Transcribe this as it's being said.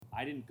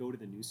I didn't go to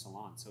the new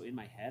salon. So in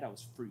my head, I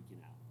was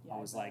freaking out. Yeah, I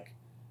was like,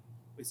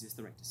 is this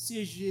the right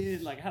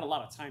decision? Like, I had a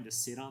lot of time to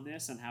sit on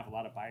this and have a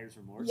lot of buyer's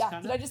remorse. Yeah,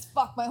 kinda. did I just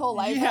fuck my whole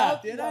life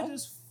up? Did I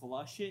just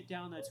flush it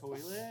down the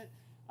toilet?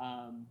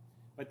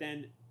 But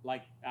then,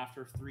 like,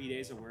 after 3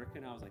 days of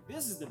working, I was like,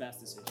 this is the best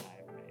decision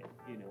I ever made,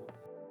 you know?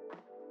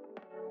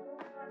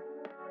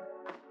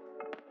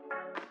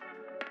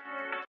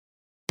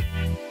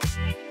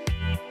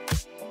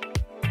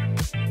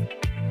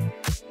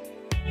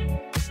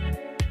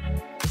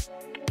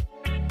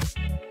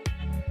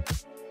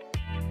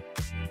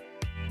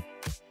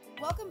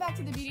 Welcome back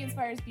to the Beauty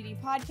Inspires Beauty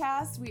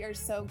podcast. We are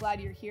so glad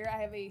you're here.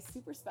 I have a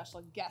super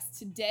special guest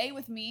today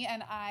with me,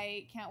 and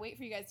I can't wait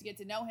for you guys to get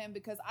to know him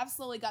because I've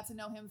slowly got to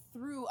know him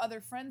through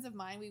other friends of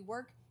mine. We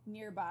work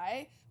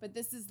nearby, but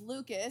this is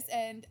Lucas,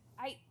 and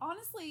I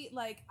honestly,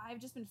 like, I've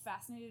just been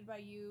fascinated by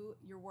you,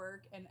 your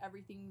work, and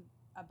everything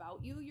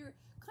about you. You're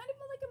kind of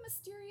like a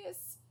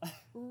mysterious,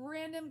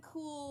 random,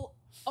 cool,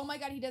 oh my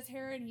God, he does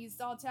hair, and he's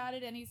all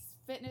tatted, and he's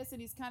fitness,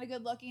 and he's kind of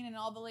good looking, and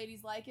all the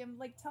ladies like him.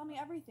 Like, tell me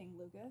everything,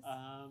 Lucas.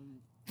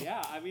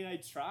 Yeah, I mean, I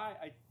try.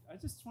 I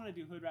just want to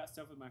do hood rat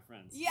stuff with my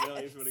friends. Yeah,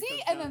 really is what it see,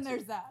 comes and down then to.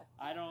 there's that.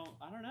 I don't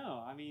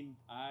know. I mean,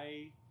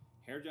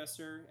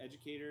 hairdresser,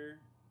 educator,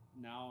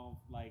 now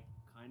like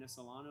kind of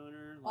salon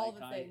owner. Like All the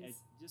things.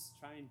 I just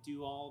try and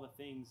do all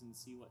the things and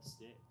see what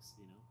sticks,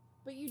 you know?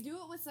 But you do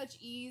it with such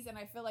ease, and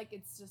I feel like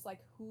it's just like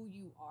who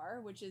you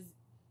are, which is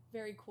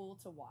very cool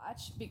to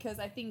watch, because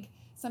I think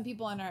some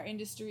people in our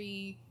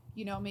industry,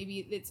 you know, maybe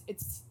it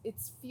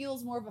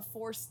feels more of a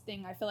forced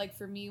thing. I feel like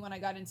for me, when I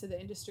got into the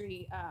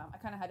industry, I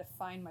kind of had to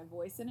find my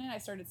voice in it. I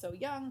started so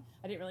young,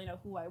 I didn't really know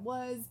who I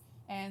was,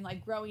 and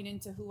like growing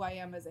into who I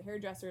am as a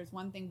hairdresser is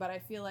one thing, but I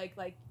feel like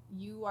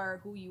you are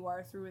who you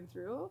are through and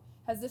through.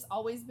 Has this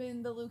always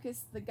been the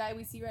Lucas, the guy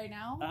we see right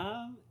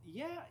now?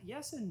 Yeah,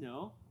 yes and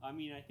no. I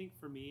mean, I think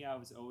for me, I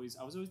was always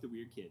the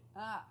weird kid.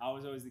 I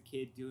was always the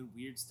kid doing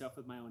weird stuff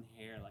with my own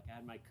hair. Like, I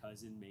had my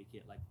cousin make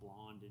it like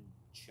blonde and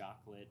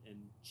chocolate and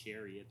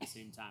cherry at the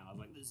same time. I was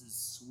like, this is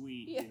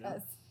sweet, Yes. you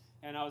know?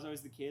 And I was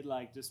always the kid,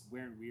 like, just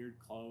wearing weird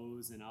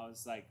clothes, and I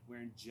was like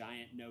wearing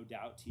giant No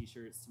Doubt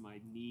t-shirts to my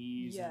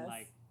knees. Yes. And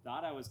like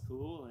thought I was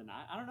cool. And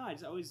I don't know, I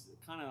just always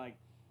kind of like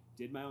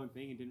did my own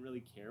thing and didn't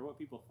really care what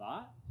people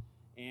thought.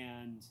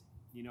 And,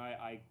 you know,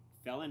 I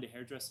fell into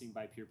hairdressing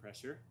by peer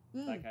pressure.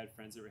 Like, I had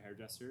friends that were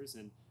hairdressers,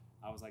 and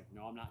I was like,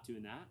 no, I'm not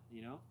doing that.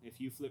 You know, if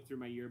you flip through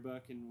my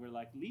yearbook and we're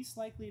like, least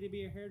likely to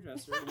be a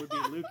hairdresser, it would be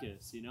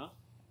Lucas, you know?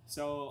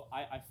 So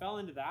I fell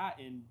into that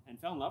and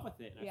fell in love with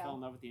it. And I fell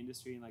in love with the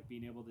industry and like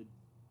being able to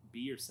be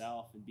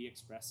yourself and be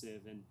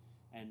expressive.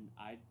 And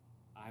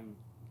I'm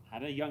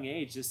at a young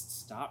age just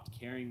stopped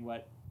caring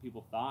what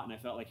people thought. And I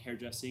felt like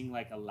hairdressing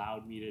like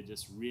allowed me to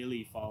just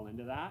really fall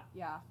into that.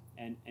 Yeah.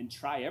 And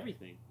try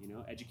everything, you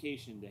know,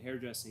 education to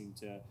hairdressing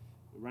to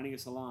running a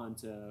salon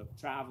to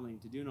traveling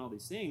to doing all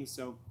these things.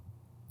 So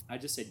I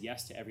just said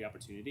yes to every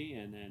opportunity,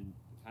 and then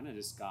it kind of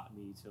just got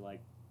me to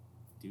like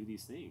do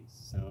these things.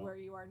 So where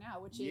you are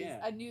now, which is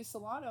a new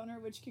salon owner,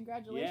 which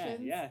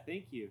congratulations. Yeah,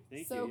 thank you.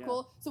 So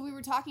cool. So we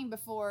were talking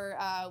before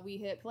we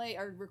hit play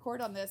or record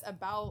on this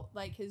about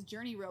like his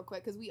journey real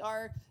quick, because we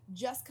are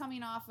just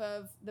coming off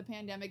of the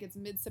pandemic. It's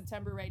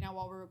mid-September right now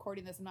while we're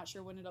recording this. I'm not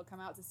sure when it'll come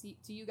out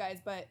to you guys,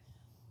 but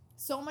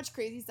so much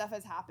crazy stuff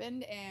has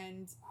happened,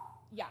 and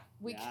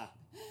we're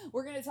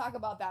going to talk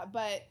about that.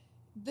 But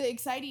the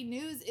exciting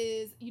news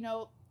is, you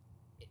know,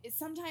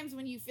 sometimes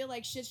when you feel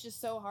like shit's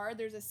just so hard,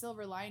 there's a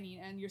silver lining,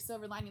 and your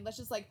silver lining, let's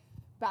just like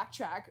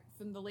backtrack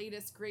from the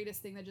latest,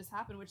 greatest thing that just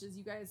happened, which is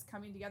you guys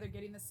coming together,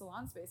 getting this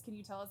salon space. Can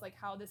you tell us like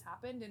how this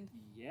happened and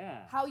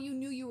how you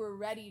knew you were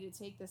ready to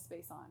take this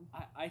space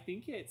on? I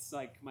think it's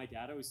like my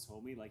dad always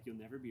told me, like, you'll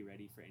never be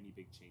ready for any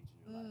big change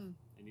in your life.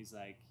 And he's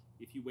like,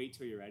 if you wait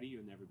till you're ready,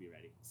 you'll never be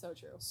ready. So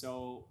true.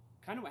 So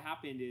kind of what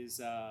happened is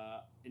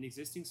an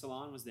existing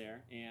salon was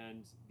there,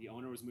 and the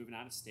owner was moving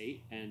out of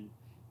state and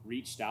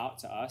reached out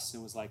to us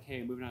and was like, hey,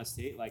 I'm moving out of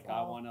state. Like,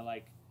 I want to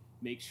like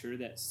make sure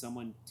that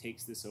someone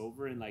takes this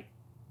over and like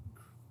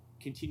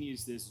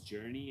continues this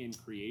journey and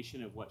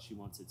creation of what she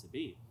wants it to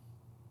be.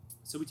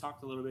 So we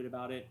talked a little bit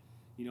about it,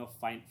 you know,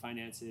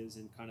 finances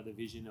and kind of the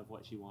vision of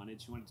what she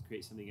wanted. She wanted to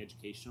create something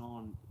educational,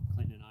 and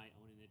Clinton and I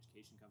own an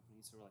education company.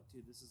 So we're like,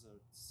 dude, this is a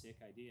sick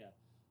idea.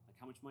 Like,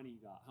 how much money you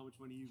got? How much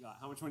money you got?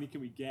 How much money can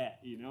we get?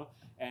 You know?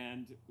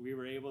 And we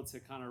were able to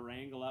kind of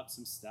wrangle up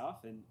some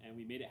stuff, and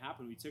we made it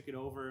happen. We took it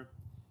over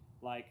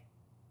like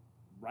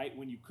right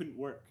when you couldn't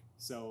work.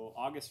 So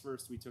August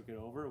 1st, we took it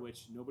over,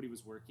 which nobody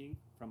was working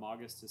from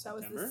August to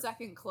September. That was the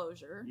second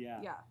closure. Yeah.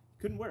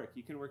 Couldn't work.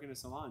 You couldn't work in a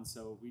salon.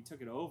 So we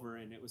took it over,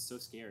 and it was so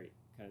scary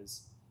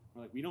because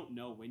we're like, we don't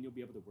know when you'll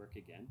be able to work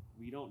again.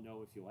 We don't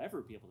know if you'll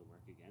ever be able to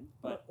work again.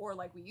 But or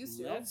like we used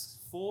to. Let's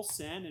full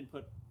send and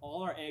put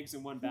all our eggs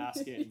in one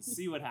basket and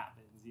see what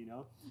happens, you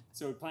know?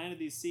 So we planted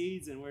these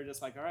seeds, and we're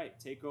just like, all right,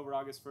 take over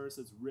August 1st.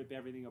 Let's rip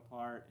everything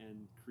apart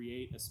and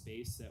create a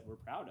space that we're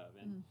proud of.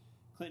 And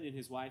Clinton and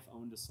his wife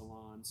owned a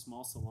salon,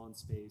 small salon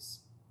space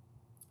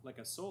like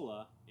a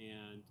Sola,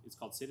 and it's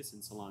called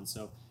Citizen Salon.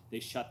 So they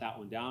shut that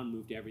one down,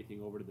 moved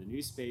everything over to the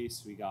new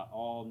space. We got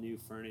all new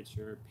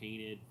furniture,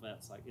 painted.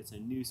 That's like, it's a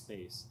new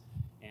space,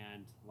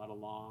 and a lot of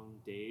long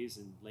days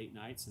and late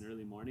nights and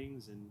early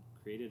mornings, and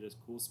created a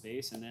cool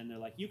space. And then they're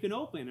like, you can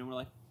open, and we're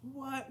like,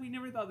 what? We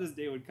never thought this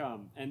day would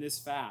come and this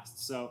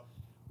fast. So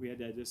we had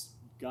to just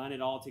gun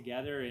it all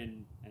together,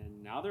 and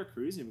now they're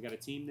cruising. We got a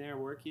team there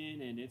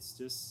working, and it's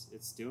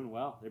doing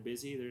well. They're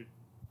busy. They're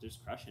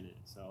just crushing it.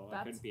 So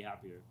I couldn't be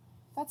happier.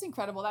 That's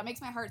incredible. That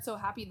makes my heart so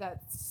happy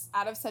that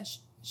out of such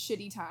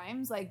shitty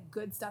times, like,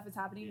 good stuff is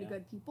happening to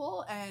good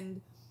people.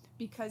 And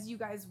because you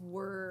guys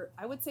were,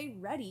 I would say,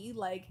 ready,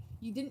 like,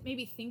 you didn't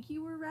maybe think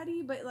you were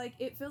ready, but like,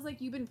 it feels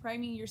like you've been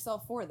priming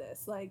yourself for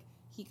this. Like,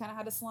 he kind of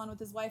had a salon with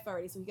his wife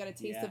already, so he got a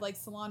taste of like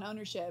salon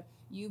ownership.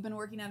 You've been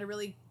working at a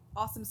really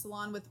awesome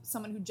salon with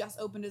someone who just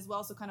opened as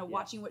well, so kind of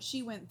watching what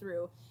she went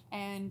through.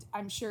 And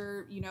I'm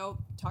sure, you know,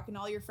 talking to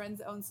all your friends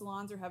that own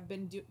salons or have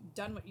been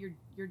done what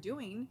you're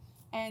doing,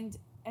 and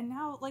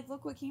now, like,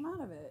 look what came out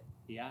of it.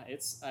 Yeah,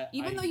 it's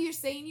even though you're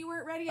saying you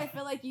weren't ready, I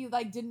feel like you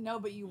like didn't know,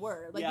 but you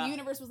were. Like, the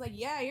universe was like,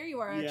 yeah, here you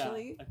are,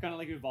 actually. I kind of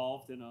like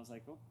evolved, and I was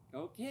like, oh,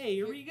 okay,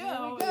 here we go. Here we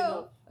go. You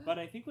know? But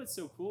I think what's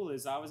so cool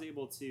is I was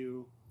able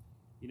to,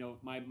 you know,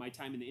 my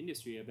time in the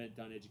industry, I've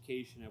done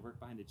education, I've worked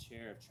behind a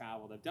chair, I've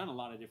traveled, I've done a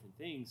lot of different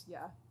things.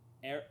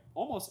 Yeah.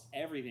 Almost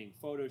everything,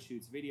 photo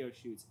shoots, video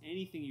shoots,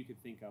 anything you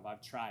could think of,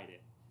 I've tried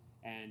it.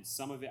 And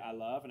some of it I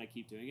love, and I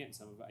keep doing it, and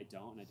some of it I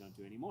don't, and I don't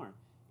do anymore.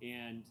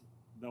 And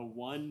the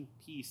one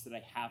piece that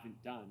I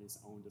haven't done is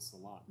owned a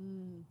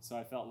salon. So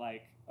I felt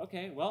like,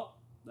 okay, well,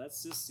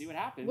 let's just see what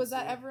happens. Was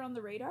that ever on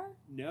the radar?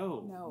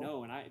 No.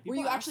 And were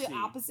you actually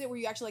opposite? Were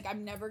you actually like,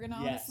 I'm never gonna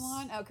own a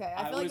salon? Okay,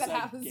 I feel like that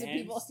happens to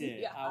people.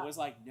 Yeah. I was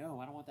like, no,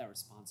 I don't want that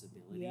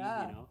responsibility. You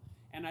know,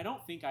 and I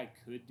don't think I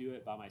could do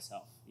it by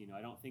myself. You know,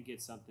 I don't think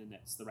it's something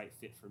that's the right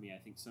fit for me. I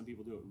think some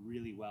people do it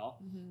really well.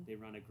 They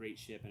run a great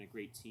ship and a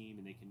great team,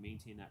 and they can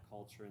maintain that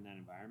culture and that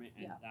environment,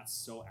 and that's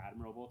so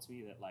admirable to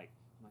me. That like,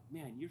 I'm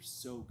like, man, you're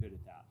so good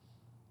at that.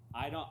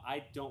 I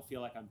don't feel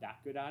like I'm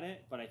that good at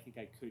it, but I think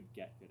I could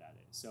get good at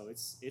it. So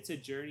it's a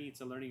journey,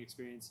 it's a learning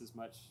experience as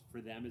much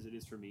for them as it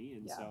is for me,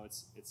 and so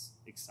it's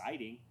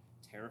exciting,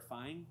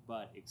 terrifying,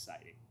 but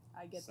exciting.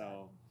 I get that.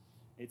 So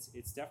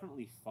it's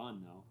definitely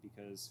fun though,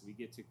 because we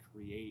get to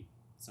create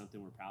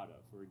something we're proud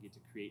of, or we get to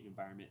create an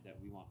environment that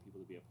we want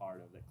people to be a part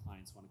of, that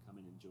clients want to come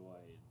and enjoy.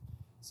 And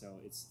so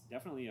it's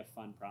definitely a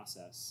fun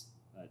process,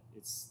 but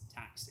it's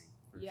taxing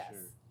for sure.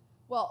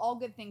 Well, all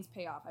good things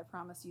pay off. I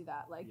promise you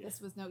that. Like,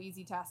 this was no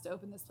easy task to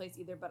open this place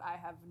either, but I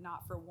have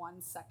not for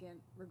 1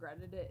 second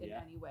regretted it in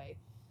any way.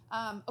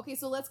 Okay,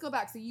 so let's go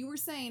back. So you were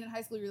saying in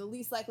high school you're the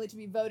least likely to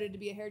be voted to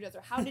be a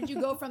hairdresser. How did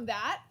you go from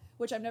that,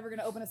 which I'm never going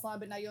to open a salon,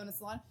 but now you own a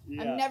salon.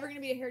 I'm never going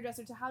to be a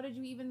hairdresser, to how did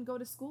you even go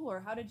to school,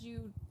 or how did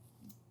you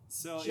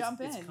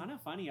jump in? It's kind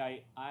of funny.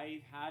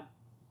 I had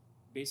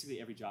basically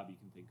every job you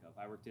can think of.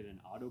 I worked at an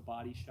auto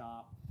body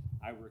shop.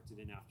 I worked at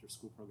an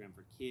after-school program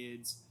for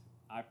kids.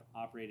 I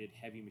operated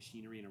heavy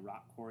machinery in a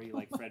rock quarry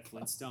like Fred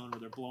Flintstone, where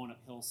they're blowing up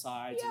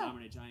hillsides, and I'm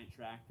in a giant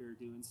tractor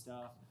doing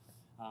stuff.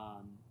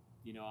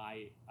 You know,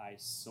 I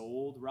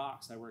sold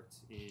rocks. I worked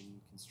in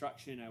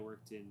construction. I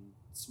worked in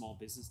small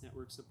business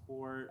network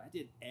support. I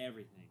did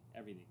everything.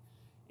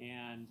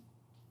 And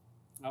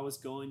I was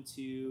going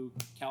to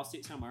Cal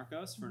State San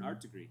Marcos for an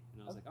art degree.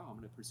 And I was like, oh, I'm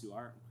going to pursue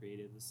art and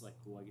creative. This is like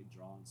cool. I get to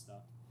draw and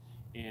stuff.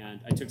 And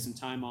I took some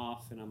time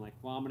off, and I'm like,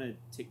 well, I'm going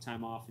to take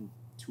time off and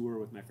tour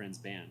with my friend's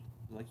band.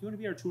 They're like, you want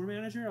to be our tour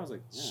manager? I was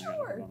like, yeah,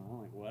 sure. I'm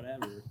like,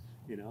 whatever,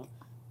 you know.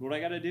 What do I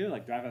got to do?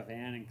 Like, drive a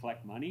van and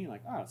collect money?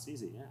 Like, oh, it's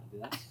easy. Yeah, I'll do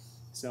that.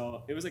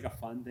 So it was like a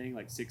fun thing,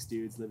 like 6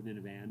 dudes living in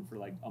a van for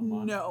like a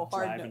month,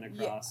 driving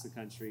across the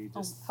country.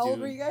 How old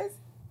were you guys?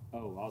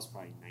 Oh, I was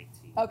probably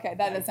 19. Okay,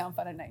 that does sound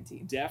fun at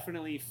 19.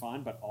 Definitely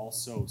fun, but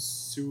also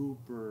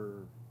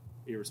super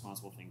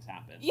irresponsible things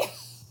happen. Yeah.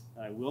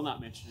 I will not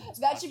mention it.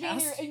 That should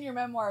be in your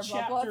memoir.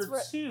 Chapter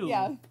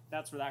 2.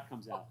 That's where that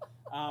comes out.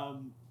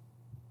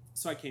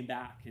 So I came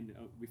back, and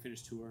we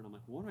finished tour, and I'm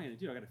like, well, what am I going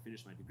to do? I got to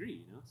finish my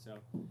degree, you know? So,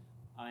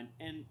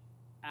 and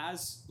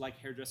as like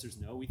hairdressers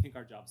know, we think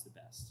our job's the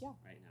best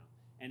right now.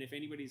 And if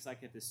anybody's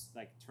like at this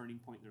like turning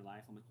point in their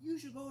life, I'm like, you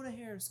should go to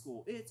hair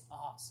school. It's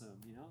awesome,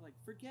 you know? Like,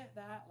 forget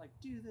that. Like,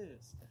 do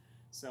this.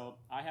 So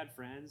I had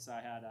friends.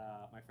 I had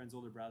my friend's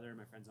older brother,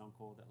 my friend's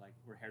uncle that like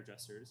were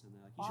hairdressers, and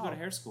they're like, you should go to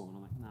hair school. And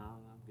I'm like, no,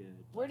 I'm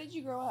good. Where did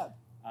you grow up?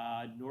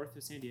 North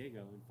of San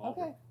Diego in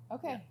Fallbrook.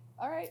 Okay.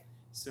 All right.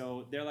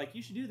 So they're like,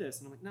 you should do this.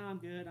 And I'm like, no, I'm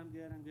good.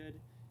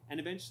 And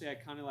eventually I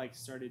kind of like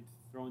started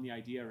throwing the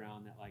idea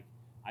around that like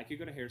I could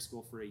go to hair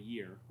school for a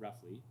year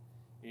roughly,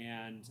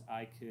 and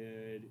I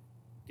could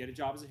get a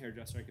job as a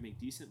hairdresser. I could make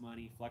decent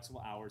money,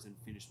 flexible hours, and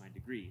finish my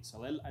degree.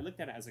 So I looked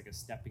at it as like a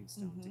stepping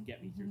stone to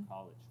get me through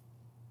college.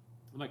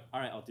 I'm like, all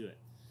right, I'll do it.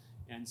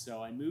 And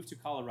so I moved to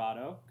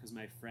Colorado because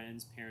my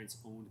friend's parents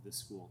owned the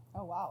school.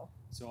 Oh, wow.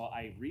 So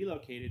I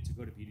relocated to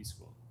go to beauty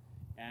school.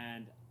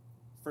 And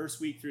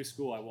first week through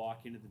school, I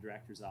walk into the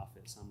director's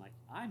office. I'm like,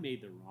 I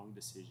made the wrong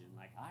decision.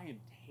 Like, I am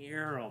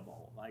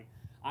terrible. Like,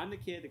 I'm the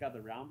kid that got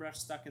the round brush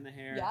stuck in the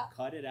hair, Yeah.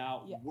 cut it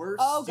out. Yeah.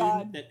 Worst Oh, student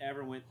God. that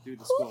ever went through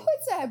the Who school.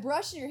 puts a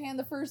brush in your hand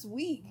the first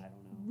week? I don't know.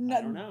 No,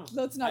 I don't know.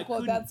 Let's not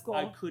quote that school.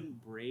 I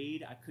couldn't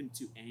braid. I couldn't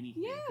do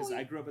anything Yeah, because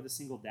I grew up with a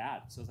single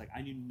dad. So I was like,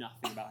 I knew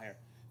nothing about hair.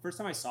 First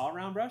time I saw a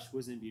round brush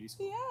was in beauty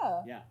school.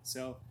 Yeah. Yeah.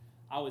 So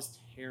I was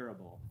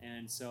terrible.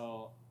 And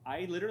so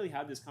I literally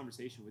had this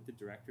conversation with the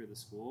director of the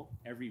school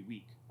every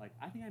week. Like,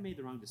 I think I made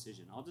the wrong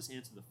decision. I'll just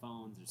answer the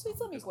phones or something.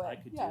 Please let me 'cause quit. I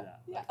could Yeah, do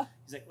that. yeah. Like,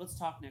 he's like, let's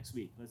talk next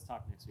week. Let's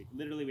talk next week.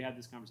 Literally, we had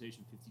this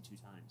conversation 52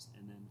 times.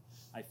 And then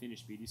I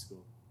finished beauty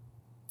school.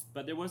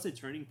 But there was a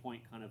turning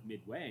point kind of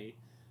midway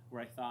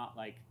where I thought,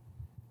 like,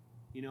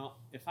 you know,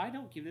 if I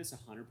don't give this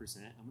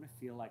 100%, I'm going to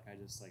feel like I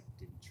just, like,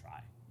 didn't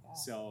try. Yeah.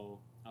 So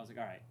I was like,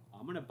 all right,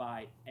 I'm going to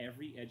buy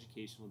every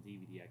educational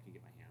DVD I could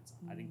get my hands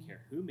on. I didn't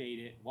care who made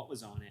it, what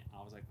was on it.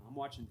 I was like, I'm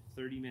watching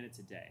 30 minutes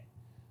a day.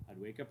 I'd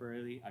wake up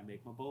early, I'd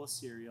make my bowl of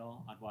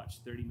cereal, I'd watch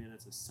 30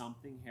 minutes of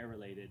something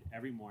hair-related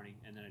every morning,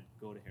 and then I'd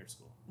go to hair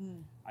school.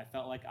 I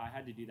felt like I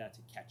had to do that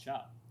to catch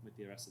up with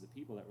the rest of the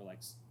people that were like,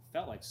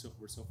 felt like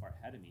were so far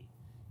ahead of me.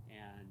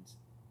 And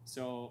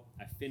so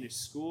I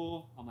finished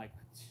school. I'm like,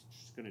 I'm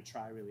just going to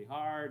try really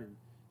hard. And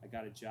I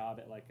got a job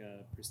at like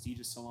a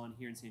prestigious salon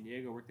here in San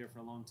Diego, worked there for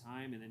a long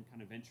time, and then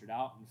kind of ventured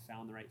out and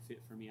found the right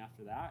fit for me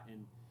after that.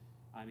 And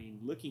I mean,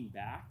 looking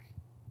back,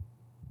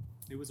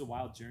 it was a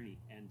wild journey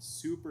and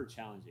super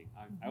challenging.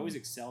 I always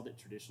excelled at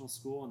traditional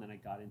school, and then I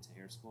got into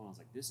hair school, and I was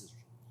like, this is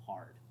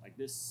hard. Like,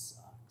 this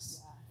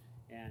sucks.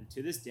 Yeah. And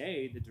to this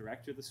day, the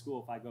director of the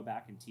school, if I go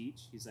back and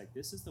teach, he's like,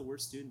 this is the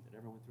worst student that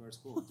ever went through our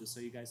school, just so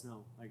you guys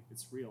know. Like,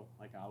 it's real.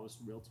 Like, I was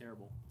real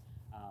terrible.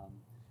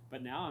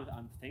 But now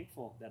I'm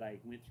thankful that I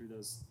went through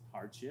those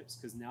hardships,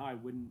 because now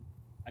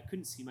I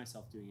couldn't see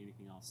myself doing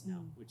anything else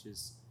now, which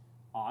is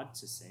odd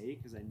to say,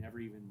 because I never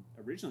even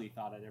originally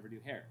thought I'd ever do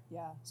hair.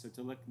 Yeah. So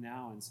to look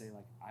now and say,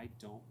 like, I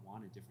don't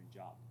want a different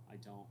job. I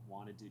don't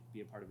want to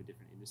be a part of a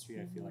different industry.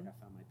 I feel like I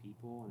found my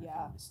people and I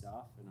found my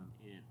stuff, and I'm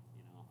in.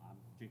 You know, I'm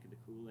drinking the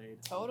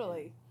Kool-Aid.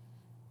 Totally.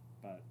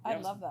 But I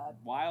love that.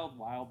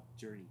 Wild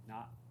journey,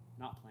 not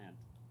planned.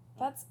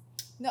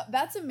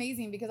 That's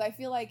amazing, because I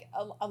feel like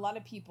a lot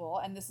of people,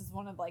 and this is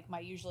one of like my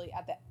usually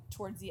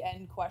towards the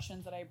end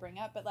questions that I bring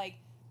up, but like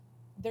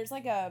there's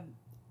like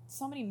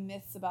so many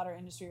myths about our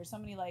industry, or so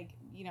many like,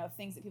 you know,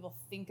 things that people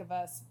think of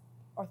us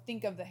or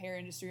think of the hair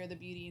industry or the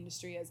beauty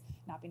industry as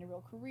not being a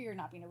real career,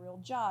 not being a real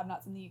job,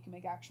 not something you can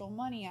make actual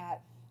money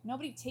at.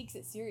 Nobody takes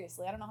it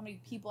seriously. I don't know how many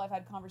people I've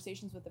had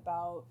conversations with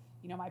about,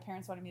 you know, my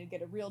parents wanted me to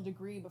get a real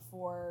degree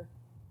before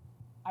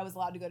I was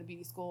allowed to go to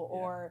beauty school,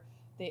 or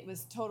it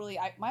was totally,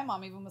 my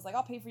mom even was like,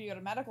 I'll pay for you to go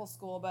to medical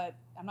school, but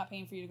I'm not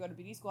paying for you to go to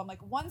beauty school. I'm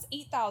like, one's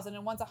 $8,000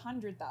 and one's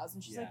 $100,000.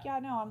 She's like, yeah,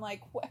 no. I'm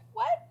like, what?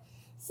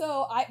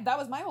 So that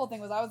was my whole thing,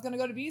 was I was going to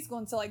go to beauty school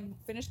until I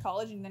finished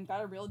college and then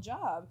got a real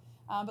job.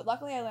 But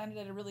luckily I landed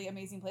at a really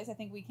amazing place. I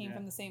think we came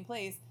from the same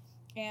place,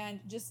 and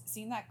just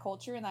seeing that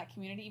culture and that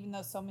community, even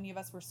though so many of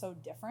us were so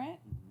different,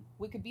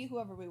 we could be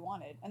whoever we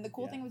wanted. And the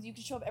cool thing was you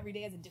could show up every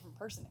day as a different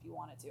person if you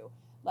wanted to.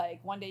 Like,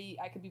 one day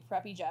I could be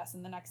preppy Jess,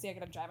 and the next day I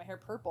could have dye my hair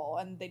purple.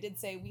 And they did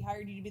say, we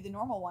hired you to be the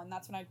normal one.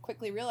 That's when I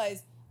quickly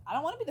realized I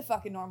don't want to be the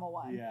fucking normal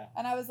one. Yeah.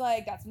 And I was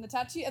like, that's when the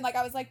tattoo, and like,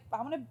 I was like, I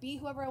want to be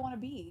whoever I want to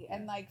be.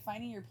 And like,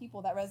 finding your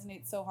people, that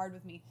resonates so hard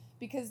with me,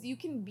 because you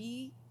can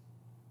be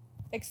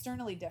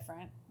externally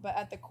different, but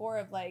at the core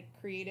of like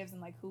creatives and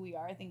like who we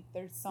are, I think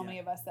there's so many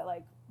of us that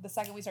like the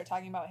second we start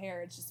talking about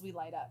hair, it's just, we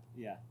light up.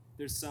 Yeah.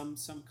 There's some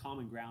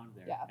common ground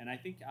there. Yeah. And I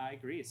think I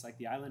agree. It's like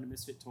the island of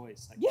misfit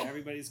toys. Like,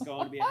 everybody's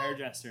going to be a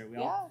hairdresser.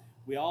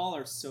 We all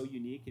are so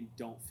unique and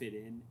don't fit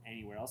in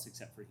anywhere else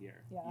except for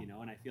here. Yeah. You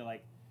know, and I feel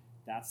like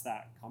that's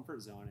that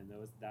comfort zone, and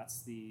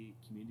that's the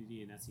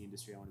community, and that's the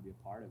industry I want to be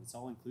a part of. It's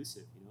all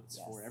inclusive, you know, it's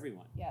for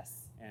everyone.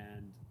 Yes.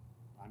 And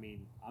I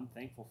mean, I'm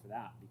thankful for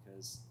that,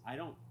 because I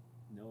don't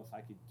know if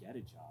I could get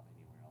a job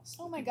anywhere else.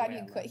 Oh my God,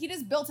 he could. He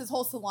just built his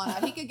whole salon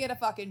out. He could get a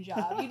fucking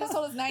job. He just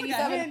told us 97.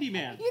 Like a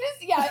handyman.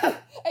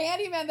 A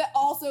handyman that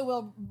also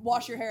will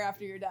wash your hair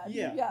after you're done.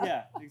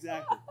 Yeah,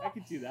 exactly. I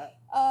could do that.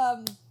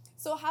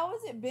 So how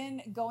has it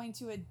been going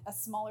to a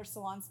smaller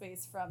salon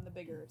space from the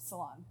bigger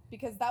salon?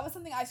 Because that was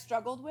something I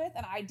struggled with,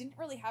 and I didn't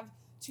really have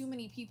too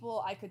many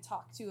people I could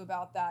talk to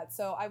about that.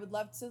 So I would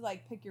love to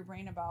like pick your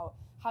brain about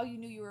how you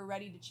knew you were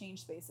ready to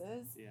change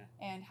spaces,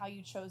 and how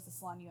you chose the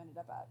salon you ended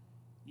up at.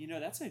 You know,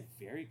 that's a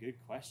very good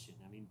question.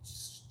 I mean,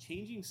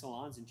 changing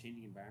salons and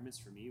changing environments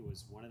for me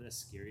was one of the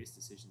scariest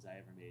decisions I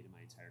ever made in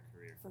my entire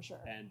career. For sure.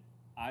 And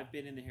I've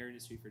been in the hair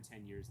industry for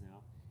 10 years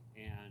now,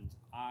 and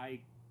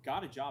I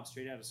got a job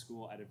straight out of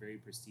school at a very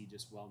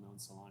prestigious, well-known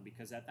salon,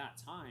 because at that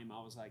time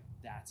I was like,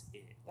 that's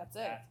it. That's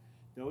it.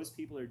 Those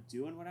people are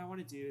doing what I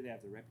want to do. They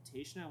have the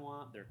reputation I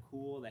want. They're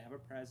cool. They have a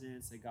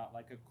presence. They got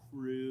like a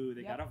crew.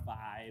 They got a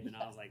vibe. And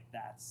I was like,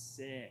 that's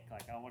sick.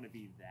 Like, I want to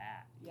be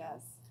that. You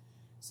know?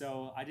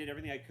 So I did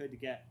everything I could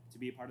to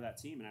be a part of that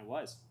team, and I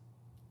was.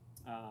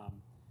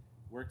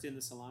 Worked in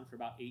the salon for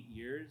about 8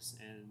 years,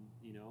 and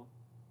you know,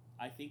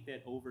 I think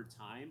that over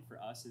time, for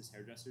us as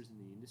hairdressers in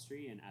the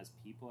industry and as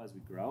people, as we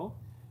grow,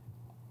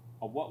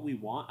 what we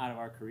want out of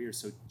our career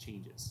so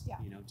changes. Yeah.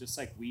 Just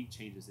like we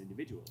change as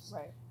individuals.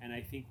 Right. And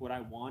I think what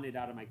I wanted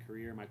out of my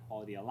career, my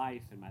quality of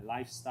life and my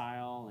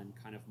lifestyle and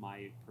kind of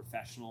my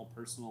professional,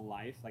 personal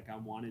life, like I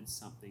wanted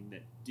something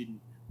that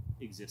didn't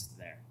exist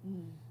there.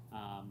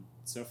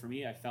 So for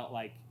me, I felt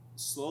like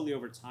slowly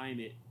over time,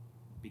 it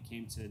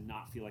became to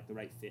not feel like the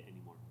right fit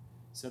anymore.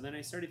 So then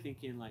I started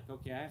thinking like,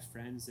 okay, I have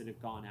friends that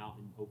have gone out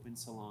and opened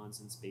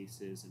salons and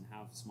spaces and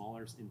have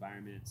smaller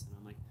environments. And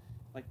I'm like,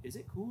 is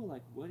it cool?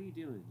 Like, what are you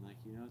doing? Like,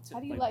 How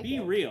do you like be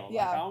it? real.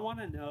 Yeah. Like, I want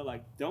to know,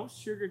 like, don't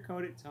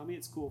sugarcoat it. Tell me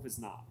it's cool if it's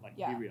not. Like,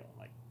 Yeah. be real.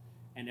 Like,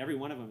 and every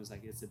one of them is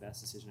like, it's the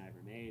best decision I ever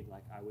made.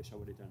 Like, I wish I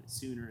would have done it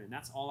sooner. And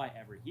that's all I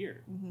ever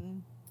hear. Mm-hmm.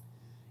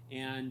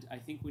 And I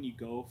think when you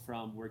go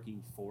from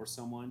working for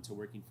someone to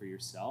working for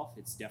yourself,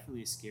 it's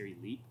definitely a scary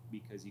leap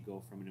because you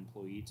go from an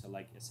employee to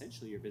like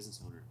essentially your business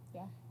owner.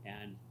 Yeah.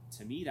 And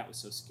to me, that was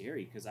so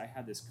scary because I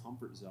had this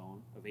comfort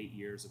zone of 8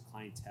 years of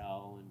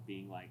clientele and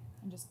being like,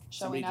 and just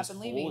showing up and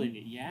leaving.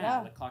 It.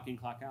 Yeah, like clock in,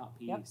 clock out,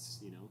 peace,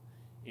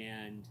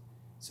 And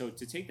so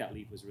to take that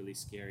leap was really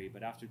scary.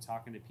 But after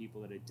talking to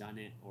people that had done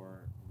it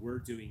or were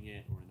doing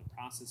it or in the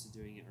process of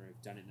doing it or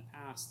have done it in the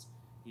past,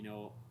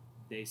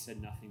 they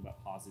said nothing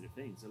but positive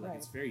things. They're like,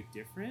 It's very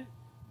different,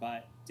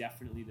 but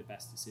definitely the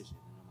best decision.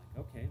 And I'm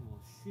like, okay,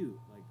 well, shoot,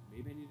 like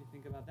maybe I need to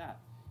think about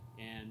that.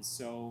 And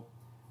so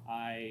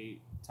I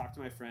talked to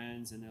my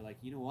friends and they're like,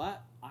 you know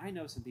what? I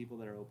know some people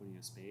that are opening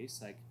a space.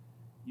 Like,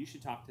 you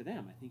should talk to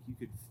them. I think you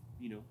could,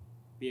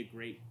 be a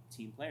great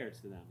team player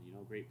to them,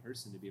 a great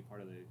person to be a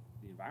part of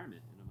the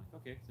environment. And I'm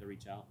like, okay. So I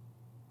reach out.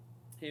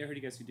 Hey, I heard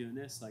you guys are doing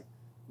this. Like,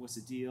 what's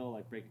the deal?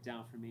 Like, break it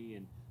down for me.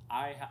 And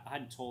I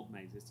hadn't told my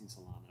existing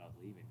salon that I was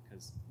leaving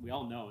because we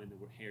all know in the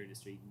hair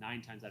industry,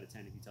 9 times out of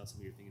 10, if you tell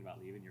somebody you're thinking about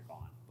leaving, you're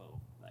gone.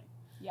 Boom. Like,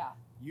 yeah.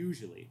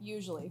 Usually.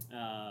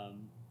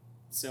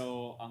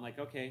 So I'm like,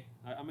 okay,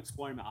 I'm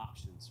exploring my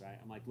options, right?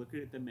 I'm like looking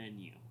at the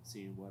menu,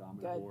 seeing what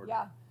I'm going to order.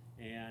 Yeah.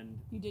 And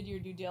you did your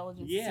due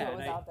diligence to see what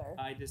was out there.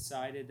 I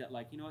decided that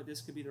like,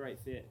 this could be the right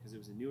fit because it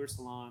was a newer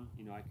salon.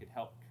 I could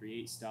help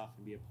create stuff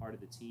and be a part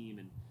of the team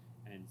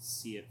and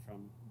see it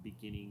from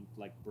beginning,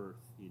 like birth,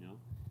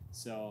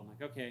 So I'm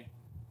like, okay,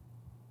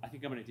 I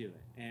think I'm going to do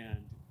it. And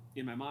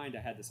in my mind, I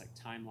had this like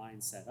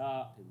timeline set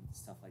up and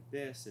stuff like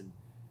this. And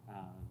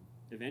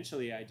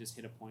eventually I just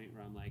hit a point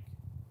where I'm like,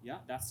 yeah,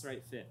 that's the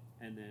right fit.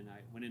 And then I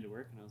went into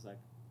work and I was like,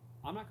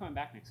 I'm not coming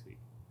back next week.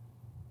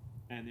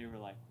 And they were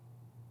like,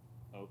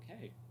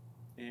 okay.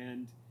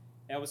 And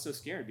I was so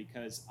scared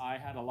because I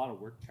had a lot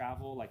of work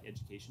travel, like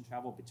education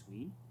travel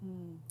between.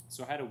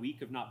 So I had a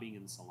week of not being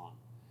in the salon.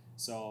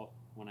 So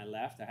when I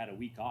left, I had a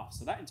week off.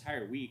 So that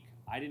entire week,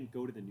 I didn't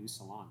go to the new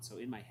salon. So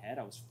in my head,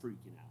 I was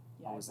freaking out.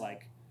 Yeah, I was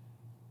like,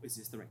 is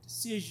this the right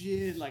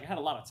decision? Like, I had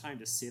a lot of time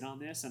to sit on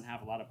this and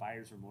have a lot of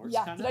buyer's remorse.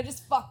 Yeah, kinda. Did I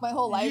just fuck my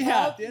whole life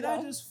up? Did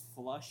I just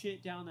flush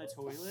it down the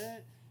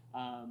toilet?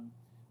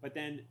 But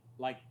then,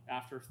 like,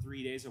 after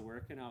 3 days of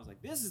working, I was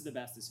like, this is the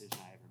best decision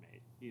I ever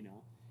made,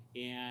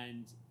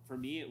 And for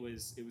me, it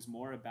was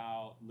more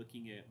about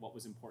looking at what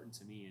was important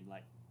to me and,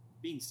 like,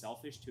 being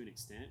selfish to an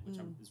extent, which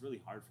is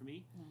really hard for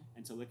me,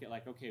 and to look at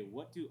like, okay,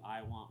 what do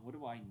I want? What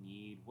do I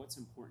need? What's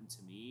important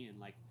to me? And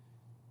like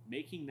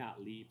making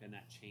that leap and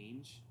that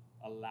change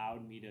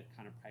allowed me to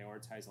kind of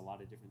prioritize a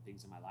lot of different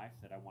things in my life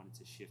that I wanted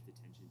to shift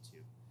attention to.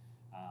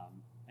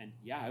 And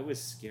yeah, it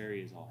was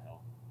scary as all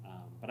hell.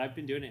 But I've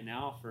been doing it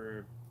now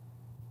for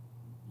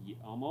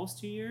almost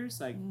 2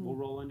 years. Like we'll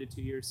roll into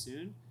 2 years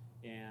soon,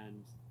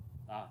 and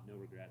no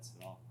regrets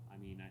at all. I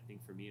mean, I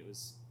think for me it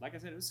was, like I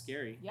said, it was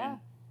scary. Yeah. And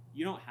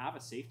you don't have a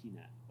safety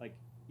net. Like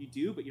you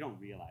do, but you don't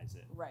realize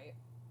it. Right.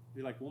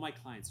 You're like, will my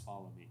clients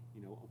follow me?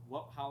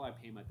 How I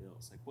pay my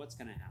bills? Like, what's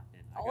gonna happen?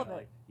 All of it.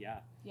 Like, yeah.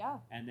 Yeah.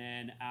 And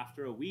then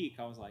after a week,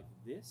 I was like,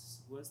 this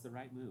was the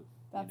right move.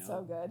 That's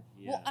so good.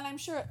 Yeah. Well, and I'm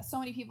sure so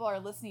many people are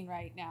listening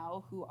right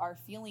now who are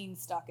feeling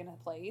stuck in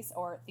a place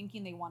or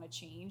thinking they want to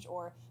change,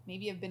 or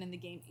maybe have been in the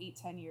game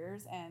 8-10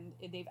 years and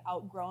they've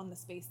outgrown the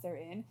space they're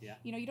in. Yeah.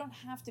 You don't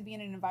have to be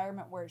in an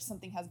environment where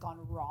something has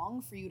gone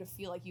wrong for you to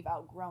feel like you've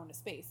outgrown a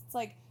space. It's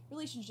like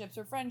relationships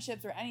or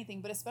friendships or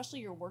anything, but especially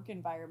your work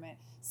environment.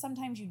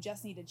 Sometimes you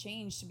just need to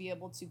change to be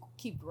able to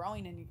keep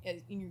growing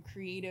in your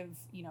creative,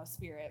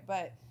 spirit.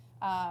 But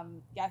I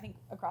think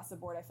across the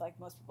board, I feel like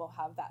most people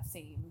have that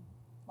same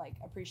like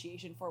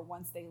appreciation for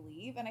once they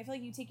leave, and I feel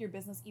like you take your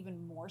business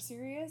even more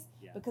serious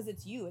because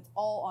it's you. It's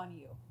all on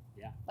you.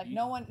 Yeah. Like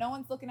no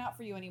one's looking out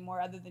for you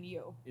anymore other than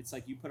you. It's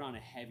like you put on a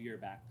heavier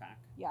backpack.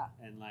 Yeah.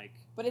 And like.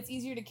 But it's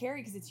easier to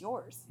carry because it's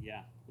yours.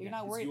 Yeah. You're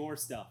not worried. It's your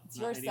stuff. It's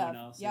not your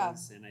anyone stuff.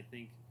 else's. Yeah. And I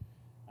think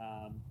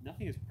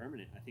nothing is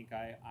permanent. I think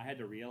I had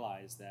to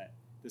realize that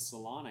the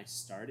salon I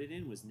started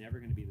in was never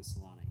going to be the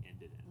salon I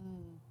ended in.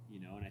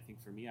 And I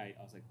think for me, I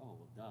was like, oh,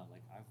 well, duh.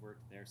 Like I've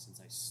worked there since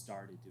I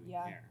started doing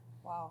hair.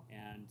 Wow.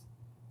 And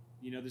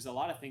there's a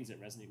lot of things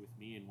that resonate with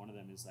me, and one of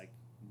them is like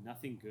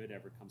nothing good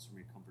ever comes from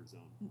your comfort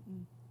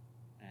zone.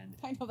 And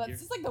I know that's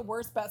just like the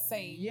worst best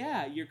saying.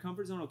 Yeah, your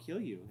comfort zone will kill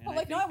you. And I'm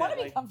like, no, I want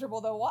to be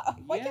comfortable though.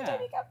 Why can't I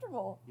be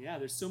comfortable? Yeah,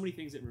 there's so many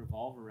things that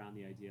revolve around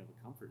the idea of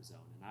a comfort zone.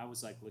 And I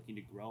was like looking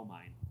to grow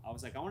mine. I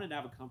was like, I wanted to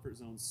have a comfort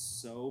zone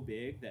so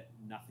big that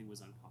nothing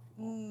was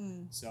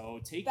uncomfortable. So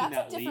taking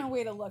that's a different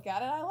way to look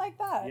at it. I like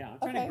that. Yeah, I'm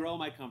trying to grow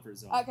my comfort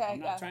zone. Okay, I'm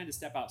not trying to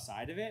step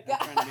outside of it. I'm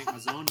trying to make my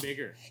zone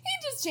bigger.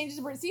 He just changes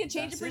a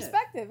change of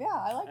perspective. Yeah,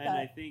 I like that. And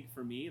I think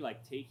for me,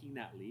 like taking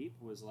that leap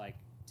was like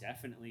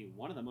definitely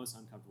one of the most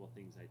uncomfortable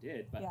things I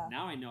did. But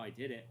now I know I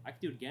did it. I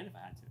could do it again if I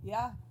had to.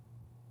 Yeah.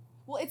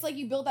 Well, it's like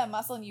you build that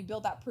muscle and you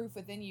build that proof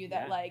within you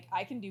that like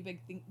I can do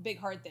big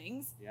hard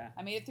things. Yeah.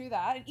 I made it through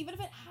that, and even if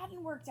it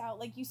hadn't worked out,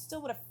 like you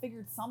still would have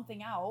figured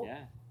something out. Yeah.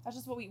 That's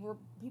just what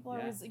people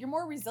are. You're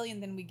more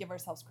resilient than we give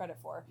ourselves credit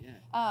for.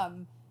 Yeah.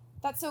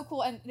 That's so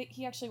cool, and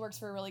he actually works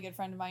for a really good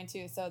friend of mine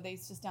too. So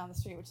they's just down the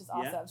street, which is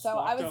awesome. Yeah, so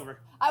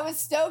I was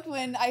stoked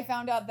when I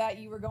found out that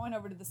you were going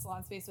over to the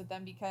salon space with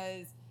them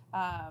because,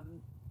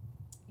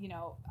 you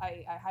know,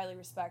 I highly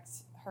respect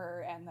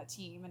her and the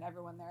team and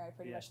everyone there. I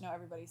pretty much know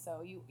everybody.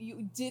 So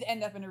you did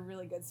end up in a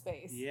really good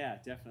space. Yeah,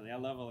 definitely. I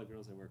love all the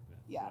girls I work with.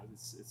 Yeah.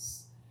 So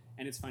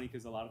it's funny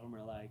because a lot of them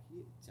are like,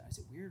 is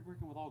it weird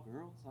working with all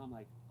girls? I'm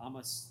like, I'm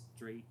a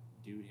straight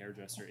dude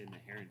hairdresser in the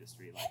hair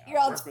industry. Like, you're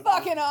all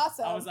fucking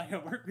awesome. I was like, I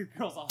work with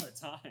girls all the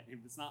time.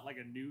 It's not like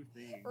a new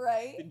thing.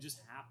 Right. It didn't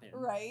just happen.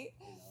 Right.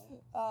 You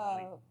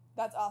know?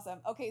 That's awesome.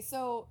 Okay,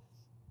 so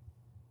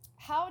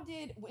how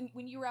did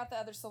when you were at the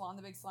other salon,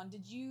 the big salon,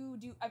 did you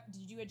do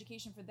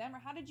education for them, or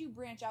how did you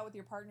branch out with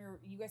your partner?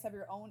 You guys have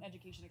your own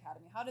education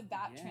academy. How did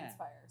that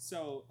transpire?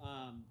 So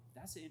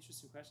that's an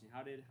interesting question.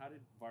 How did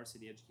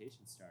varsity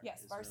education start?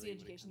 Yes, varsity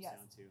education. Yes.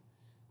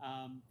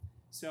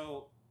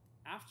 So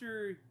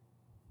after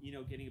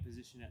getting a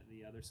position at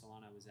the other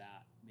salon I was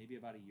at, maybe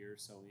about a year or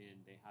so in,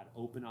 they had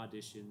open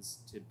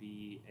auditions to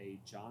be a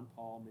John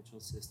Paul Mitchell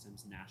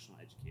Systems national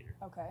educator.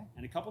 Okay.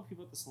 And a couple of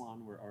people at the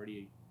salon were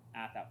already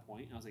at that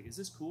point, and I was like, is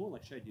this cool?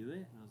 Like, should I do it?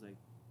 And I was like,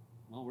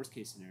 well, worst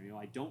case scenario,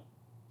 I don't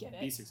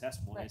be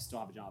successful and I still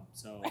have a job.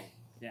 So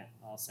yeah,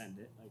 I'll send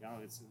it. Like,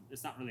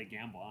 it's not really a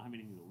gamble. I don't have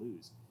anything to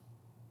lose.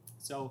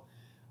 So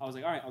I was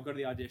like, all right, I'll go to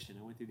the audition.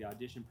 I went through the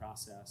audition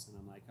process, and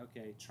I'm like,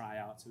 okay,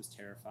 tryouts. It was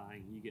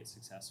terrifying. You get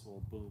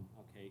successful, boom.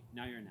 Okay,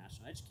 now you're a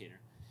national educator.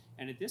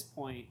 And at this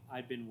point,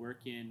 I'd been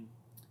working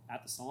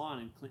at the salon,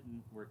 and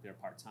Clinton worked there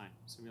part-time.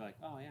 So we were like,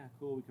 oh, yeah,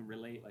 cool. We can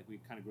relate. Like, we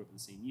kind of grew up in the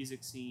same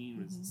music scene.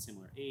 We was a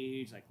similar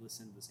age. Like,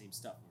 listened to the same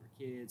stuff when we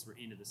were kids.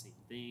 We're into the same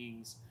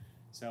things.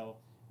 So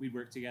we'd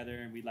work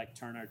together, and we'd, like,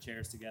 turn our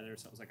chairs together.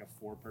 So it was like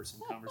a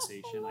 4-person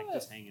conversation, like,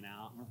 just hanging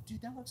out. And we're like,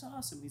 dude, that looks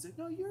awesome. And he's like,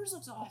 no, yours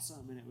looks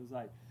awesome. And it was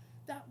like,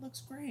 that looks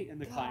great. And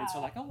the clients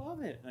are like, I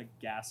love it. Like,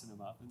 gassing them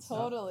up and stuff.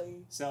 Totally.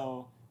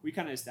 So we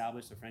kind of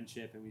established a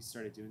friendship, and we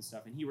started doing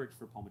stuff. And he worked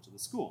for Paul Mitchell, the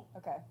school.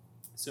 Okay.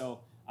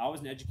 So I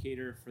was an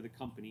educator for the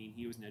company, and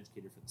he was an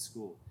educator for the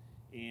school.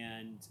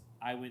 And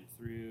I went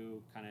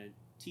through kind of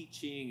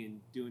teaching and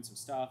doing some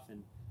stuff,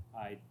 and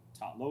I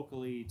taught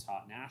locally,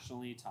 taught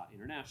nationally, taught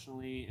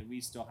internationally, and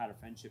we still had a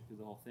friendship through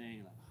the whole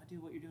thing. Like, oh,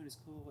 dude, what you're doing is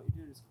cool. What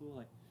you're doing is cool.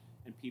 Like,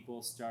 and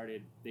people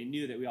they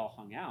knew that we all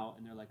hung out,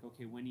 and they're like,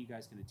 okay, when are you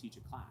guys going to teach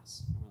a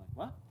class? And we're like,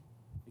 what?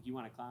 Like, you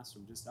want a class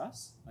from just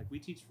us? Like, we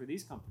teach for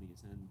these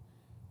companies. And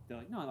they're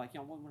like, no, like,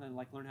 yeah, I want to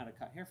like learn how to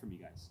cut hair from you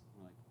guys.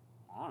 And we're like,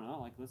 I don't know,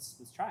 like, let's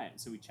try it.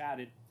 And so we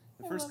chatted.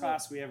 The first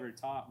class we ever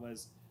taught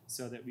was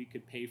so that we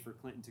could pay for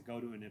Clinton to go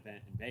to an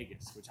event in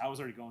Vegas, which I was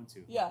already going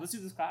to. Yeah. Let's do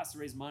this class to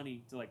raise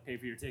money to like pay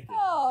for your ticket.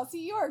 Oh, so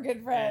you're a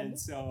good friend. And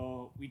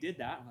so we did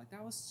that. I'm like,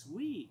 that was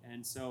sweet.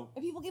 And so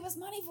and people give us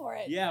money for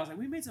it. Yeah, I was like,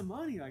 we made some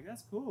money. Like,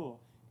 that's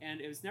cool.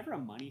 And it was never a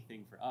money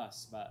thing for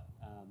us, but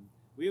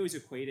we always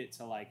equate it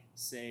to like,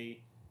 say,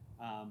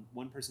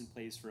 one person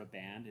plays for a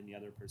band and the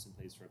other person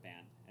plays for a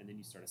band, and then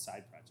you start a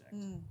side project.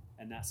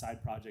 And that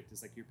side project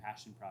is like your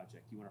passion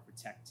project. You want to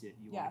protect it,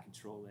 you want to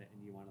control it,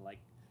 and you want to like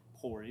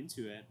pour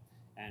into it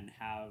and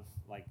have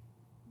like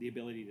the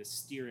ability to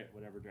steer it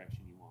whatever direction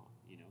you want,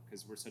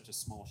 because we're such a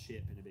small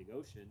ship in a big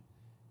ocean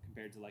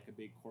compared to like a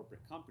big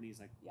corporate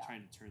company's like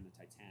trying to turn the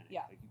Titanic.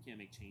 Like, you can't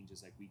make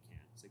changes like we can.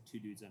 It's like two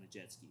dudes on a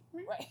jet ski.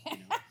 Right.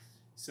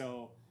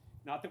 So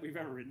not that we've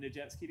ever ridden a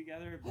jet ski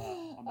together, but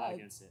I'm not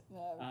against it.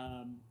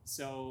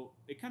 So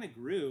it kind of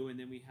grew, and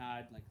then we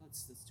had like,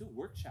 let's do a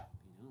workshop,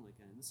 like,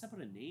 and let's put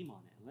a name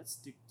on it, and let's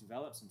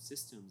develop some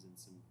systems and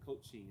some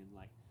coaching and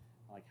like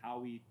how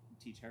we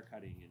teach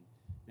haircutting. And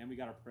then we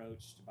got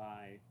approached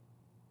by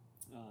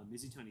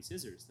Mizutani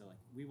Scissors. They're like,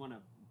 we want to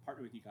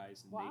partner with you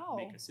guys and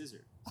make a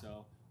scissor.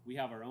 So we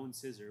have our own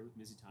scissor with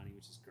Mizutani,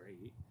 which is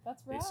great.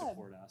 That's rad. They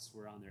support us.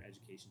 We're on their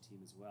education team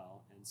as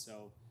well. And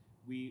so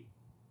we,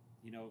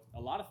 a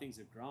lot of things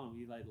have grown.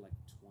 We led like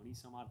 20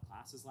 some odd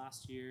classes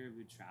last year.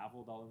 We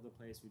traveled all over the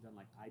place. We've done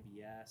like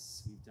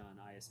IBS. We've done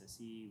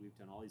ISSE. We've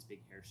done all these big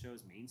hair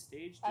shows, main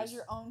stage. As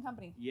your own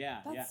company. Yeah.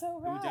 That's so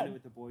rad. And we've done it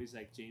with the boys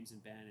like James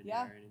and Ben and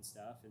Aaron and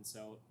stuff. And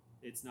so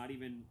it's not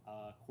even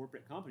a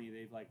corporate company.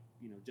 They've like,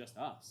 just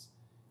us.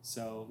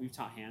 So we've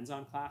taught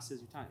hands-on classes.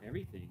 We've taught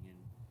everything. And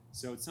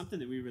So it's something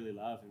that we really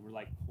love, and we're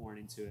like pouring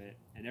into it.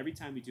 And every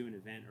time we do an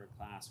event or a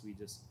class, we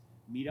just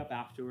meet up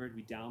afterward,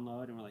 we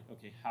download, and we're like,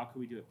 okay, how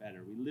can we do it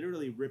better? We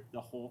literally rip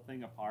the whole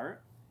thing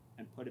apart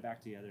and put it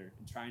back together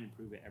and try and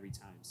improve it every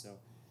time. So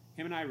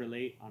him and I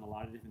relate on a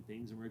lot of different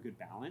things, and we're a good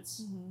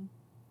balance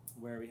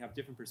where we have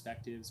different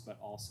perspectives, but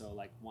also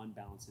like one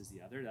balances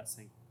the other. That's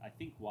like, I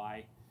think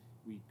why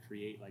we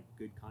create like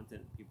good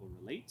content that people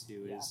relate to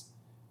is,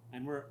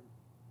 and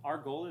our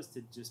goal is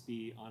to just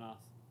be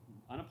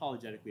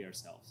unapologetically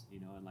ourselves, you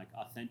know, and like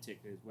authentic,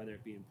 whether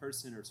it be in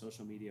person or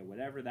social media,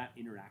 whatever that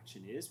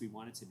interaction is, we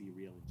want it to be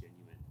real and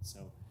genuine.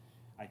 So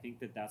I think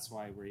that that's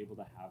why we're able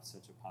to have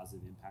such a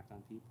positive impact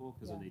on people,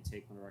 because when they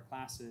take one of our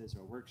classes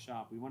or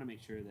workshop, we want to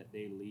make sure that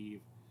they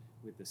leave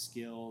with the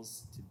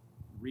skills to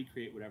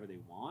recreate whatever they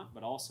want,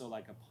 but also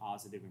like a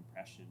positive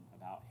impression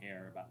about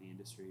hair, about the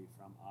industry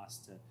from us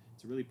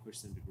to really push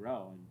them to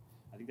grow. And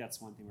I think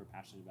that's one thing we're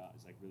passionate about,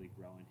 is like really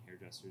growing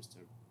hairdressers to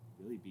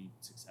really be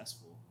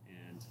successful.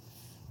 And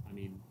I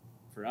mean,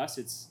 for us,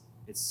 it's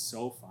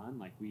so fun.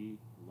 Like, we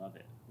love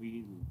it.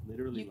 We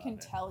literally love it. You can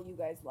tell you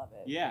guys love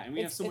it. Yeah, and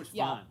we have so much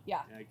fun.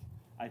 Yeah. Like,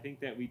 I think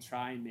that we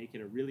try and make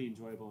it a really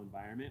enjoyable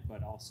environment,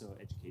 but also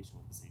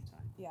educational at the same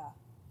time. Yeah.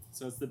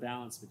 So it's the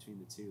balance between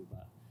the two,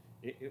 but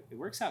it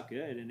works out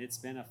good, and it's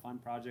been a fun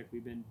project.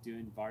 We've been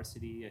doing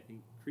varsity, I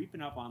think,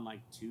 creeping up on like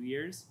 2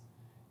 years,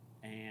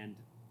 and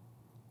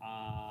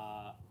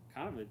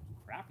kind of a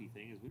crappy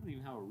thing is we don't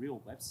even have a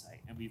real website,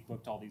 and we've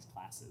booked all these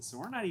classes, so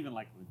we're not even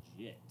like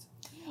legit.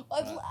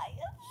 A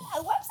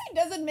website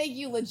doesn't make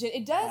you legit.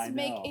 It does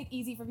make it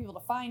easy for people to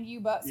find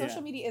you, but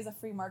social media is a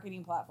free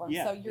marketing platform,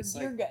 so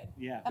you're good.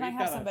 Yeah, and I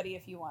have somebody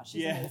if you want.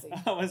 She's amazing.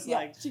 I was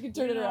like, she can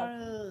turn it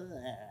around.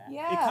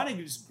 Yeah, it kind of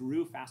just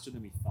grew faster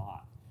than we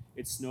thought.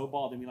 It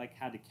snowballed, and we like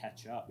had to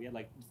catch up. We had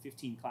like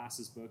 15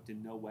 classes booked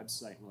and no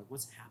website. We're like,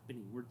 what's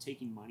happening? We're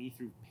taking money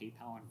through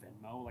PayPal and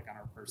Venmo, like on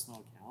our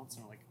personal accounts,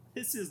 and we're like,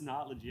 this is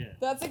not legit.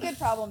 That's a good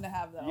problem to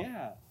have, though.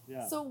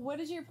 Yeah. So what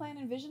is your plan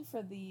and vision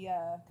for the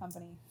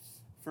company?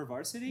 For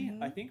Varsity,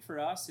 I think for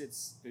us,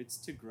 it's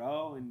to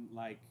grow, and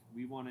like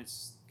we want to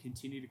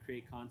continue to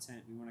create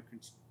content. We want to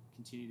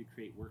continue to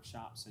create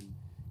workshops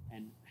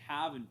and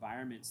have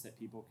environments that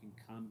people can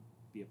come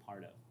be a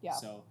part of. Yeah.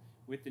 So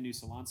with the new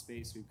salon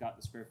space, we've got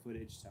the square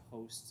footage to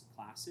host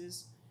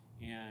classes,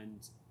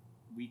 and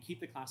we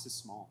keep the classes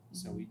small.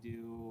 So we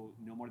do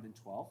no more than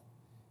 12,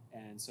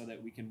 and so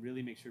that we can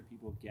really make sure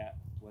people get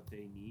what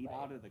they need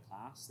out of the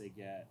class. They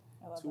get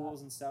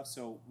tools and stuff.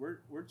 So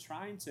we're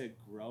trying to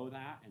grow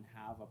that and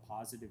have a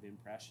positive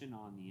impression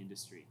on the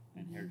industry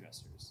and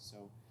hairdressers.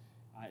 So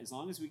as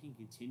long as we can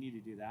continue to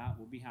do that,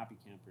 we'll be happy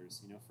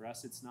campers. You know, for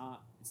us, it's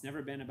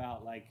never been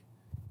about like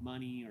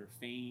money or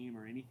fame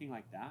or anything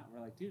like that.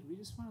 We're like, dude, we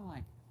just want to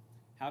like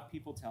have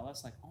people tell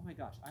us like, oh my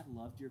gosh, I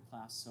loved your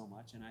class so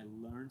much, and I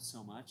learned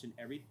so much, and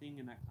everything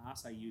in that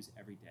class I use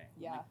every day.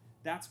 Yeah. Like,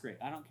 that's great.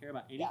 I don't care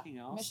about anything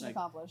else. Mission like,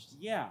 accomplished.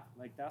 Yeah,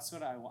 like that's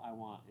what I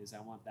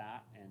want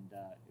that, and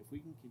if we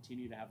can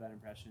continue to have that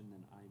impression,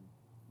 then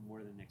I'm more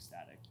than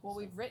ecstatic. Well,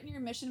 we've written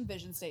your mission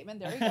vision statement.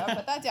 There you go.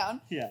 Put that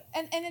down. Yeah.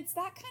 And it's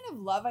that kind of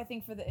love, I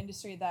think, for the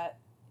industry that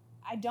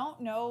I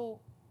don't know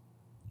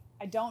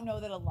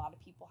that a lot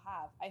of people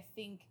have. I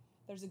think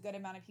there's a good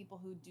amount of people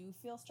who do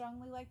feel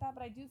strongly like that,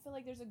 but I do feel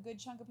like there's a good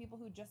chunk of people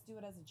who just do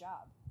it as a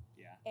job.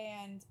 Yeah.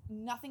 And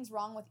nothing's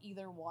wrong with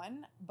either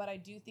one, but I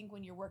do think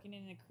when you're working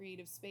in a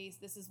creative space,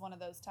 this is one of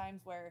those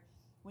times where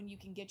when you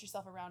can get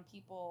yourself around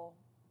people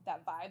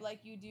that vibe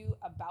like you do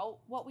about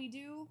what we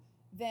do,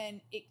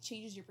 then it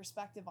changes your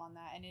perspective on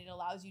that, and it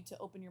allows you to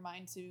open your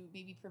mind to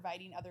maybe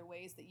providing other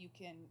ways that you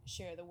can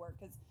share the work.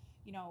 Because,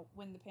 you know,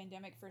 when the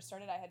pandemic first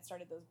started, I had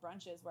started those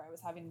brunches where I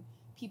was having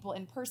people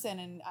in person,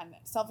 and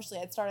selfishly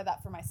I'd started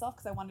that for myself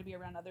because I wanted to be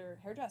around other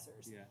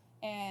hairdressers.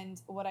 Yeah.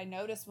 And what I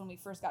noticed when we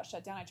first got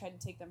shut down, I tried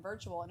to take them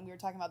virtual, and we were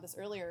talking about this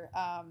earlier,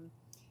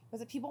 was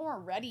that people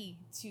weren't ready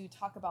to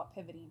talk about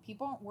pivoting.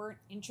 People weren't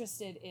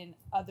interested in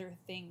other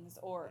things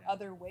or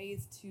other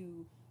ways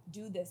to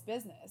do this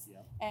business. Yeah.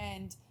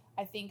 And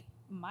I think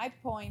my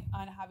point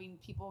on having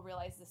people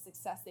realize the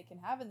success they can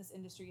have in this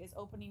industry is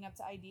opening up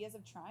to ideas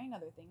of trying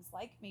other things,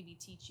 like maybe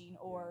teaching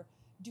or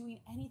doing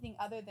anything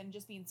other than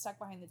just being stuck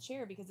behind the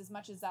chair, because as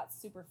much as that's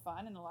super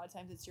fun and a lot of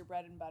times it's your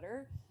bread and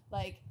butter,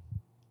 like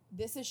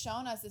this has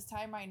shown us this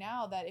time right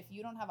now that if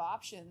you don't have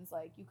options,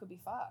 like you could be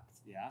fucked.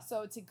 Yeah.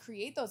 So to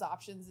create those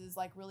options is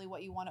like really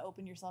what you want to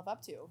open yourself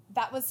up to.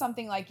 That was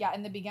something like,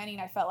 in the beginning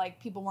I felt like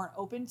people weren't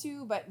open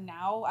to, but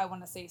now I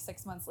want to say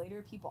 6 months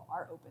later, people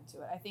are open to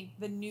it. I think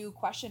the new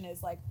question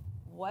is like,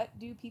 what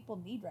do people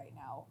need right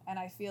now? And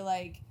I feel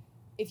like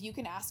if you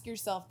can ask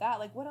yourself that,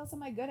 like, what else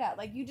am I good at?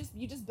 Like you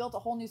just built a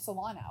whole new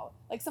salon out.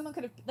 Like someone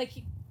could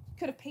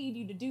have paid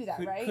you to do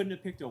that, right? Couldn't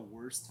have picked a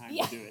worse time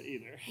to do it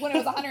either. When it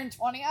was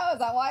 120 out, is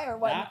that why? Or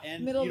what? That,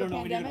 and middle you of the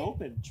don't know pandemic? when you're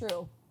gonna open.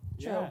 True.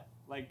 Yeah.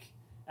 Like,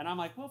 and I'm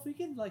like, well, if we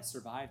can like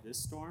survive this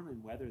storm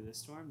and weather this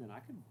storm, then I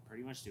can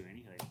pretty much do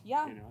anything.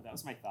 Yeah. You know, that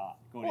was my thought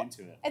going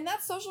into it. And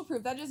that's social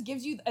proof. That just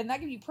gives you, and that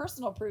gives you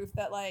personal proof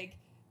that like,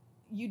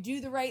 you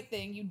do the right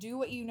thing. You do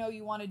what you know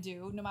you want to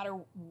do, no matter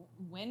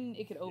when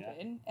it could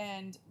open.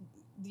 And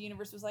the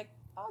universe was like,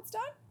 "Oh, it's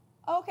done.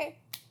 Oh, okay,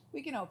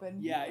 we can open."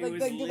 Yeah, it like,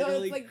 was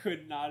literally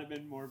could not have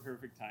been more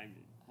perfect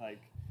timing.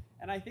 Like,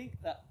 and I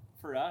think that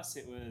for us,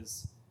 it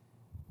was,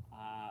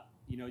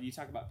 you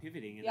talk about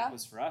pivoting, and that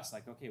was for us.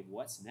 Like, okay,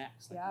 what's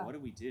next? Like, what do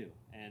we do?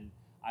 And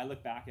I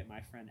look back at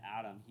my friend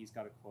Adam. He's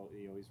got a quote that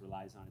he always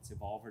relies on. It's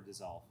evolve or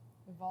dissolve.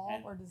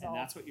 Or dissolve. And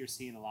that's what you're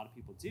seeing a lot of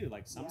people do.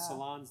 Like some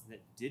salons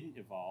that didn't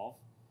evolve,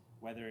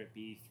 whether it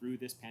be through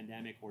this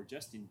pandemic or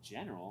just in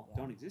general,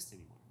 don't exist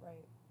anymore.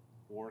 Right.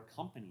 Or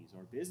companies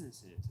or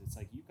businesses. It's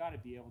like you got to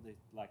be able to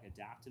like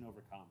adapt and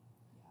overcome.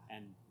 Yeah.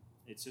 And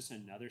it's just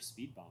another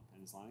speed bump.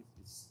 And as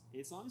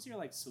long as you're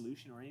like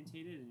solution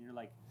orientated and you're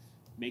like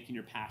making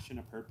your passion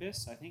a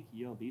purpose, I think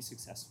you'll be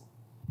successful.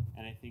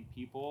 And I think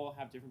people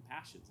have different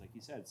passions. Like you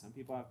said, some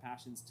people have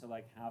passions to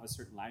like have a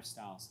certain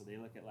lifestyle. So they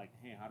look at like,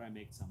 hey, how do I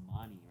make some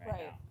money right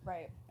now?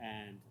 Right.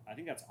 And I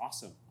think that's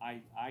awesome.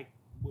 I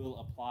will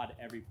applaud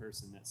every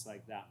person that's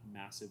like that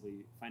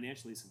massively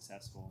financially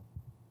successful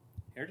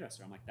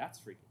hairdresser. I'm like, that's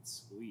freaking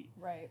sweet.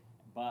 Right.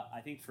 But I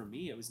think for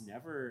me, it was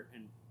never,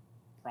 and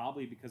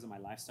probably because of my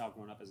lifestyle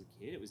growing up as a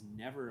kid, it was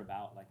never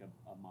about like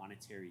a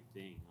monetary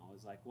thing. I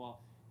was like,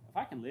 well, if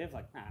I can live,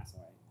 like, that's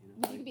all right.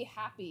 You can be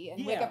happy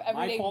and wake up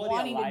every day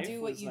wanting to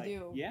do what you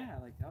do. Yeah,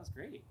 like that was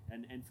great.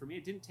 And for me,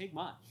 it didn't take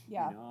much.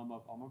 Yeah.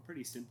 I'm a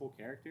pretty simple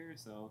character,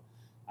 so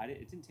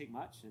it didn't take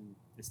much, and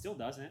it still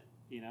doesn't.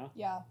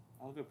 Yeah.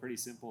 I live a pretty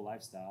simple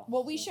lifestyle.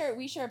 Well, we share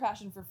a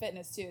passion for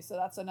fitness too, so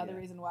that's another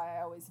reason why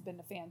I always been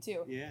a fan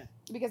too. Yeah.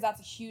 Because that's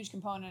a huge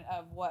component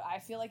of what I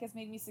feel like has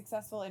made me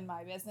successful in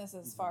my business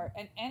as far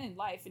and in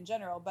life in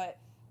general. But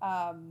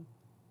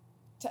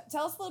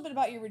tell us a little bit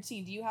about your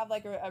routine. Do you have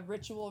like a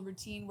ritual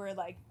routine where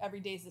like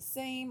every day's the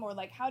same, or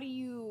like how do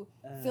you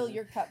fill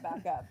your cup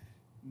back up?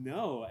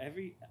 No,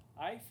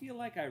 I feel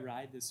like I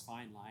ride this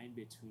fine line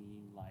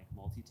between like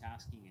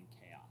multitasking and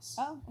chaos.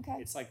 Oh, okay.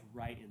 It's like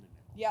right in the middle.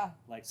 Yeah.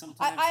 Like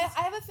sometimes I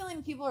have a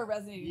feeling people are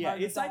resonating. Yeah,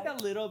 hard it's with like that.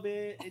 a little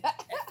bit.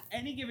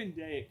 Any given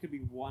day, it could be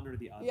one or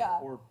the other,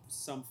 or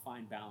some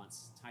fine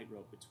balance,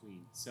 tightrope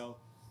between. So,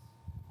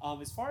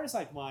 as far as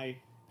like my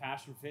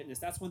passion for fitness,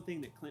 that's one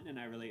thing that Clinton and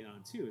I relate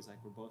on too. Is like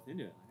we're both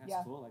into it. Like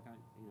that's cool. Like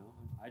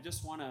I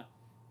just want to.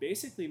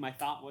 Basically, my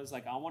thought was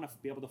like I want to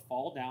be able to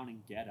fall down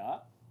and get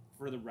up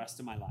for the rest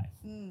of my life.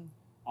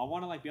 I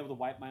want to like be able to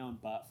wipe my own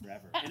butt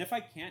forever. And if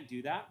I can't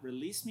do that,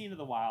 release me into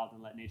the wild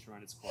and let nature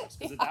run its course.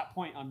 Because at that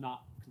point, I'm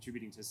not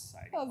contributing to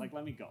society. Like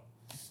let me go.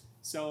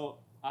 So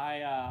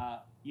I,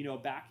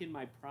 back in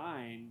my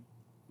prime,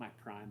 I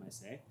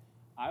say,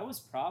 I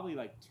was probably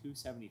like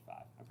 275.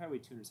 I probably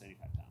weighed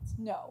 275 pounds.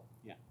 No.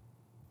 Yeah.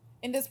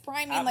 In this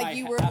prime, mean like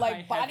you were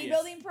like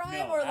bodybuilding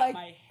prime, or like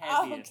my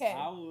heaviest, okay,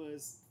 I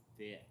was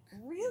thick.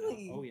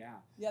 Really? Oh yeah.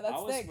 Yeah,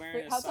 that's thick.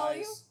 How tall are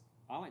you?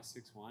 I'm like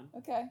 6'1".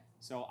 Okay.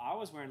 So I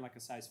was wearing like a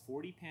size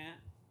 40 pant,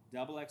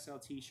 double XL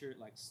t-shirt,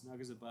 like snug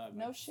as a bug.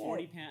 No like shit.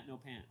 40 pant, no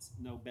pants,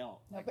 no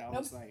belt. I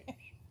was like,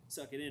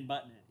 suck it in,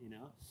 button it,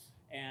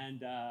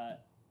 And I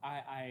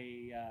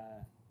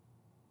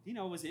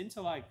was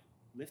into like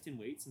lifting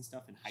weights and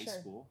stuff in high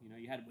school.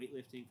 You had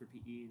weightlifting for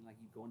PE, and like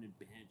you go in and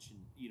bench and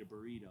eat a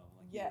burrito,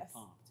 like you were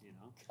pumped,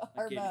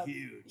 like getting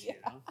huge,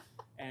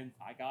 And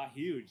I got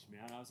huge,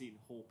 man. I was eating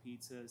whole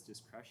pizzas,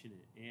 just crushing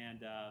it,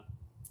 and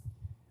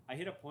I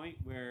hit a point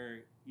where,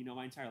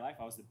 my entire life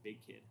I was the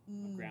big kid.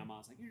 My grandma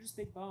was like, "You're just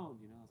big boned,"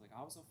 I was like,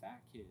 "I was a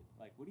fat kid."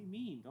 Like, what do you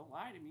mean? Don't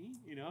lie to me,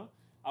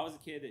 I was a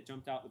kid that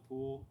jumped out the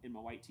pool in my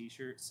white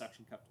t-shirt,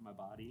 suction cup to my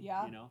body,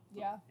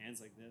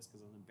 hands like this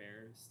because I was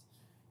embarrassed.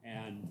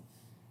 And,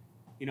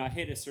 I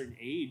hit a certain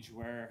age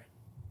where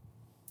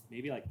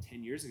maybe like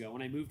 10 years ago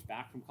when I moved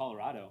back from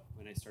Colorado,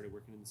 when I started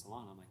working in the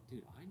salon, I'm like,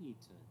 dude,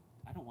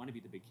 I don't want to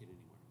be the big kid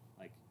anymore.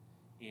 Like,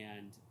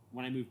 and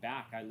when I moved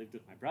back, I lived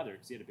with my brother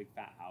because he had a big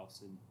fat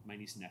house, and my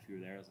niece and nephew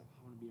were there. I was like,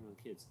 I want to be around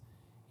the kids.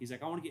 He's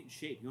like, I want to get in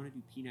shape. You want to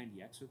do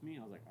P90X with me?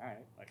 I was like, all right,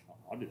 like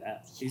I'll do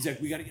that. Yes. He's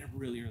like, we got to get up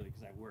really early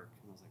because I work.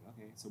 And I was like,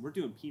 okay. So we're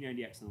doing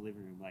P90X in the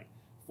living room like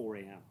 4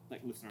 a.m.,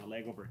 like lifting our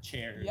leg over a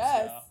chair and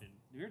stuff. And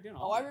we were doing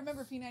all that. I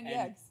remember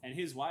P90X. And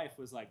his wife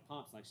was like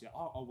pumped. Like, she's like,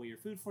 I'll weigh your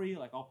food for you.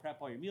 Like, I'll prep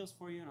all your meals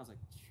for you. And I was like,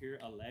 you're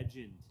a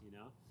legend,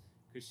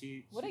 Because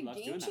she what a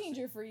game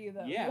changer for you,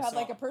 though. Yeah, you had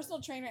like a personal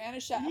trainer and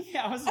a chef.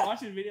 Yeah, I was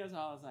watching videos and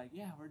I was like,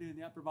 yeah, we're doing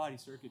the upper body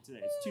circuit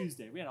today. It's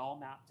Tuesday. We had it all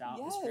mapped out. Yes.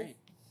 It was great.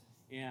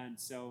 And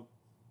so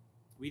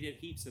we did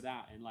heaps of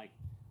that. And like,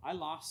 I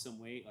lost some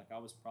weight. Like, I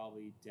was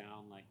probably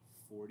down like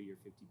 40 or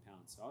 50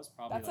 pounds. So I was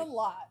probably That's a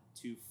lot.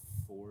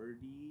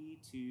 240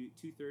 to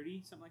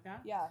 230, something like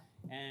that. Yeah.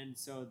 And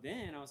so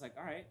then I was like,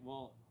 all right,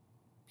 well,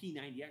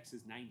 P90X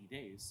is 90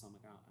 days. So I'm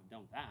like, I'm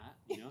done with that,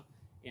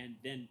 And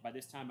then by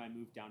this time I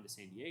moved down to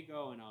San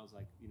Diego, and I was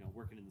like,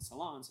 working in the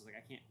salon. So I was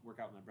like, I can't work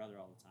out with my brother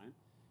all the time.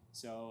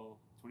 So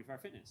 24 Hour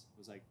Fitness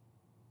was like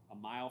a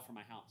mile from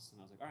my house.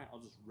 And I was like, all right, I'll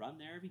just run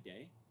there every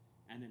day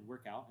and then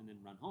work out and then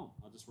run home.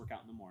 I'll just work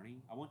out in the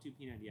morning. I won't do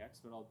P90X,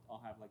 but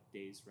I'll have like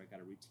days where I got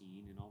a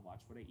routine and I'll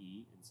watch what I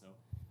eat. And so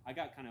I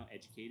got kind of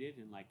educated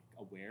and like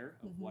aware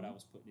of what I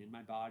was putting in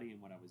my body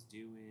and what I was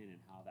doing and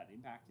how that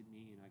impacted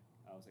me. And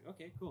I was like,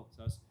 okay, cool.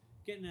 So I was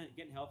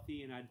getting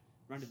healthy, and I'd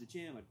run to the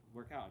gym, I'd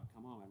work out, I'd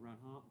come home, I'd run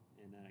home,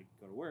 and then I'd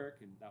go to work,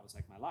 and that was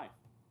like my life.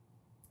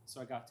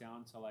 So I got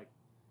down to like,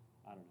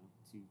 I don't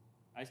know,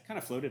 I kind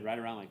of floated right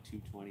around like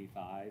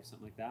 225,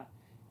 something like that.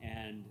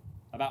 And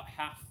about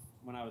half,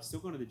 when I was still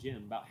going to the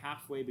gym, about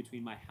halfway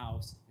between my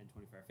house and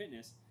 24-Hour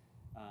Fitness,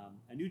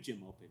 a new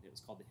gym opened. It was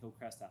called the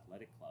Hillcrest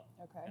Athletic Club.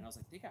 Okay. And I was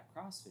like, they got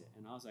CrossFit.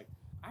 And I was like,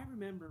 I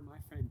remember my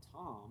friend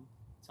Tom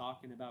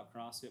talking about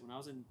CrossFit when I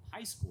was in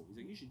high school. He's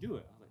like, you should do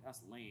it. I was like,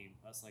 that's lame.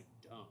 That's like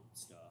dumb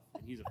stuff.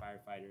 And he's a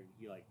firefighter,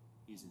 and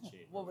he's in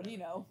shape. What would he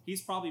know?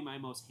 He's probably my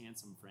most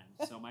handsome friend.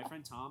 So my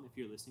friend Tom, if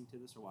you're listening to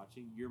this or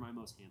watching, you're my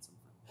most handsome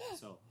friend.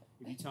 So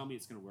if you tell me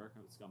it's going to work,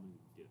 I'm going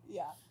to do it.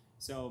 Yeah.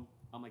 So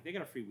I'm like, they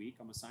got a free week.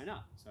 I'm going to sign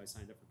up. So I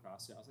signed up for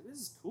CrossFit. I was like, this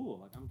is cool.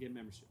 Like, I'm getting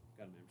membership.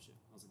 Got a membership.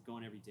 I was like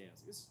going every day. I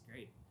was like, this is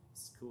great.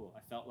 This is cool. I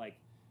felt like,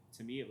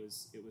 to me, it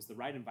was the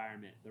right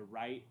environment, the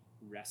right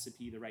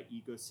recipe, the right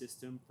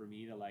ecosystem for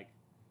me to like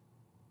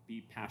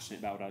be passionate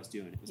about what I was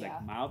doing. It was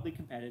like mildly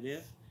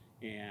competitive,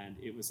 and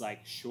it was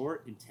like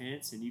short,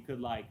 intense, and you could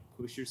like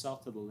push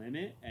yourself to the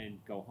limit and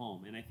go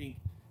home. And I think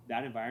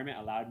that environment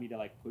allowed me to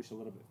like push a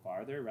little bit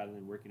farther rather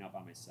than working out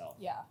by myself.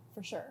 Yeah,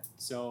 for sure.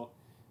 So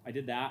I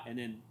did that, and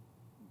then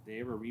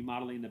they were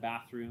remodeling the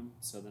bathroom.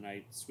 So then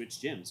I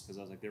switched gyms because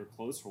I was like, they were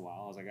closed for a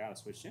while. I was like, I gotta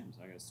switch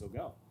gyms. I gotta still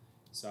go.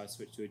 So I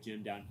switched to a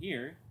gym down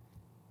here,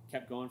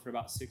 kept going for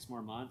about 6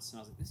 more months, and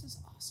I was like, this is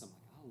awesome.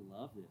 Like, I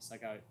love this.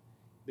 Like,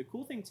 the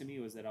cool thing to me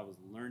was that I was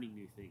learning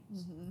new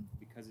things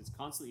because it's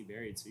constantly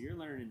varied. So you're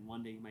learning,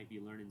 one day you might be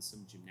learning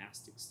some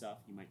gymnastic stuff.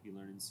 You might be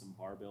learning some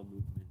barbell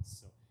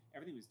movements. So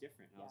everything was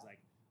different. And I was like,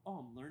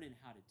 oh, I'm learning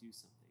how to do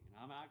something.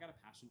 And I got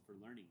a passion for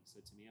learning. So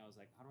to me, I was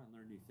like, how do I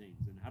learn new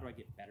things? And how do I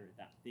get better at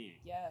that thing?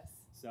 Yes.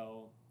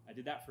 So I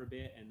did that for a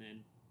bit. And then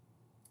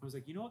I was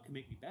like, you know what could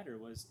make me better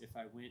was if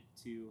I went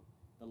to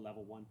the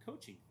level 1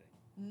 coaching thing.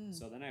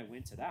 So then I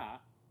went to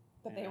that.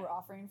 That they were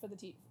offering for to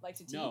teach?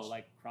 No,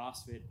 like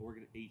CrossFit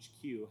Oregon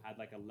HQ had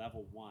like a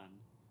level 1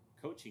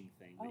 coaching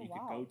thing that you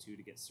could go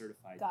to get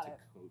certified to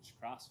coach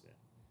CrossFit.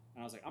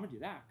 And I was like, I'm gonna do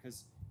that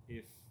because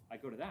if I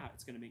go to that,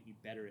 it's gonna make me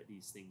better at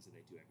these things that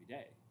I do every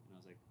day. And I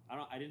was like,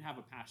 I didn't have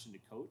a passion to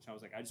coach. I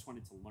was like, I just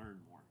wanted to learn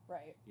more.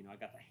 Right. You know, I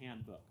got the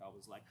handbook. I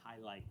was like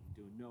highlighting,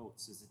 doing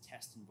notes. There's a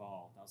test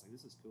involved. I was like,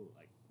 this is cool.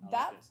 Like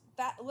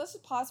that. Let's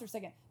just pause for a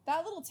second.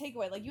 That little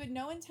takeaway, like you had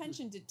no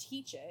intention to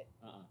teach it,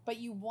 but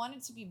you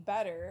wanted to be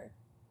better.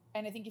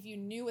 And I think if you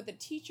knew what the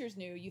teachers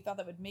knew, you thought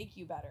that would make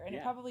you better, and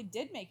it probably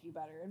did make you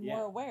better and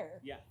more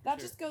aware. Yeah, that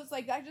just goes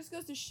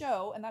to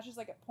show, and that's just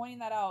like pointing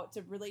that out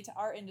to relate to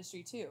our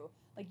industry too.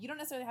 Like you don't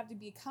necessarily have to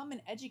become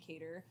an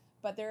educator,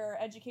 but there are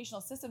educational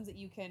systems that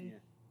you can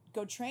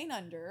go train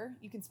under.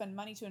 You can spend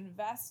money to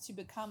invest to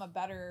become a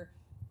better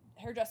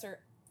hairdresser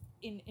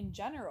in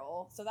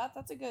general. So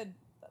that's a good,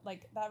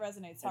 like that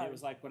resonates hard. And it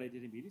was like what I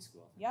did in beauty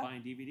school.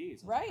 Buying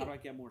DVDs. Right. Like, how do I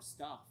get more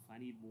stuff? I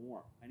need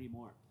more.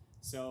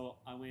 So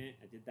I went,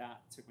 I did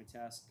that, took my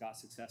test, got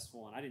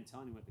successful, and I didn't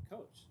tell anyone at the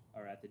coach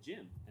or at the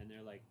gym. And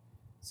they're like,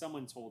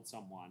 someone told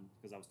someone,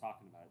 because I was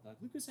talking about it, like,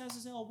 Lucas has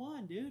his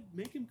L1, dude,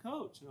 make him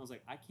coach. And I was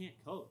like, I can't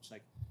coach.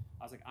 Like,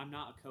 I was like, I'm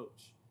not a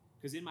coach.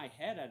 Because in my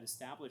head, I'd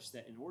established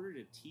that in order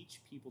to teach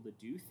people to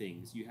do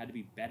things, you had to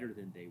be better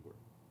than they were.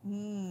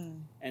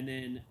 And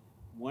then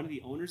one of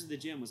the owners of the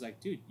gym was like,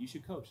 dude, you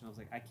should coach. And I was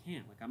like, I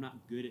can't. Like, I'm not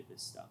good at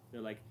this stuff.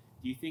 They're like,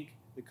 do you think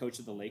the coach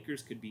of the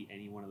Lakers could be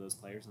any one of those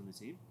players on the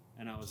team?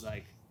 And I was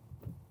like,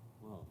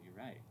 well, you're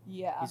right.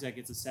 Yeah. He's like,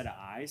 it's a set of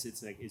eyes.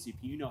 It's like, if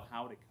you know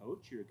how to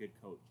coach, you're a good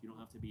coach. You don't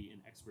have to be an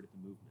expert at the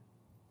movement.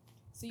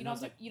 So you don't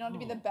have to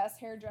be the best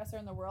hairdresser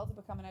in the world to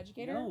become an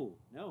educator?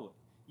 No.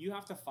 You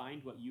have to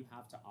find what you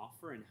have to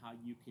offer and how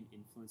you can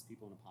influence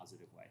people in a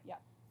positive way. Yeah.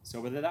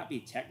 So whether that be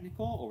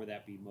technical or whether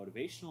that be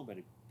motivational, but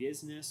a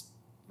business,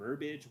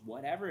 verbiage,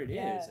 whatever it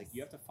is, like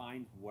you have to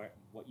find what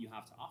you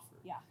have to offer.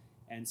 Yeah.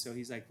 And so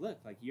he's like, look,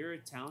 like you're a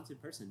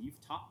talented person.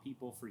 You've taught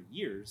people for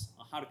years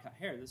how to cut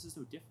hair. This is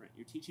no different.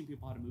 You're teaching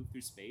people how to move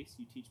through space.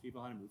 You teach people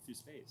how to move through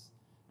space.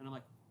 And I'm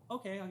like,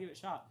 okay, I'll give it a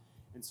shot.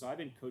 And so I've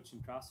been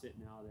coaching CrossFit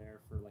now there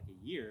for like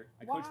a year.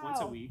 I coach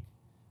once a week.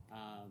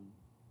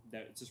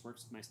 That just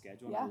works with my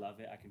schedule, and I love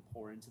it. I can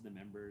pour into the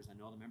members. I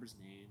know the members'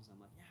 names. I'm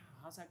like, yeah,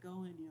 how's that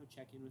going? You know,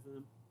 check in with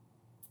them.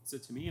 So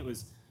to me, it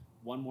was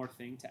one more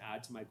thing to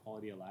add to my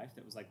quality of life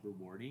that was like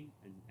rewarding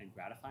and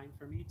gratifying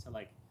for me to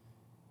like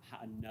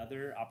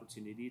another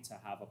opportunity to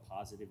have a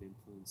positive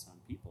influence on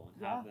people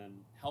and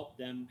help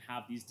them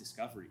have these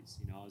discoveries.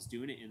 You know, I was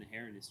doing it in the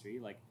hair industry,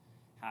 like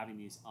having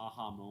these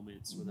aha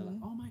moments where they're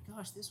like, oh my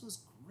gosh, this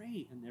was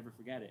great, and never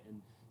forget it.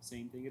 And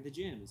same thing at the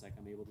gym is like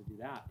I'm able to do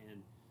that.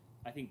 And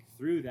I think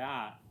through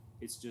that,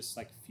 it's just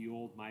like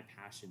fueled my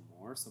passion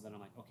more. So then I'm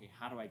like, okay,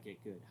 how do I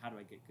get good? How do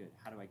I get good?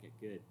 How do I get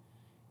good?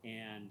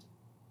 And,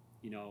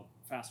 you know,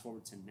 fast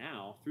forward to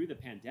now, through the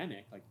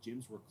pandemic, like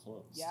gyms were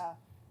closed. Yeah.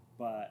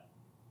 But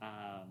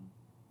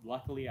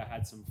luckily I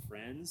had some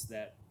friends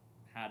that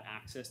had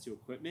access to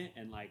equipment,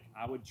 and like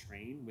I would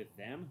train with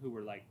them who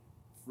were like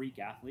freak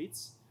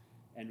athletes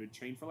and would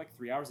train for like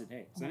 3 hours a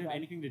day because I didn't have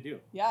anything to do.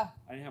 Yeah.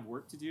 I didn't have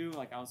work to do.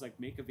 Like I was like,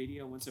 make a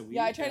video once a week.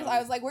 Yeah, I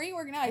was like, where are you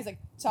working out? He's like,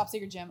 top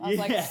secret gym. I was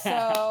like,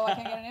 so I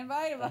can't get an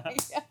invite? I'm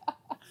like, yeah.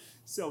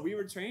 So we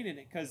were training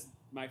it because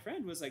my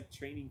friend was like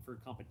training for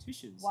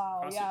competitions.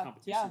 Wow, CrossFit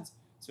competitions.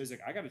 So he's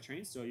like, I got to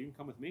train still. You can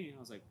come with me. And I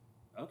was like,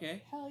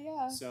 okay. Hell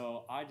yeah.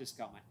 So I just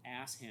got my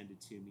ass handed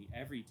to me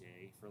every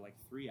day for like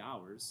 3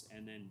 hours.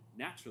 And then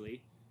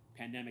naturally,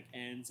 pandemic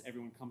ends.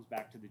 Everyone comes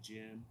back to the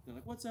gym. They're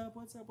like, what's up?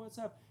 What's up? What's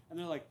up? And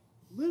they're like,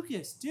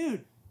 Lucas,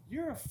 dude,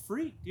 you're a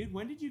freak, dude.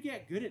 When did you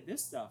get good at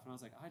this stuff? And I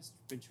was like, I just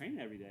been training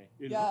every day.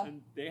 You know?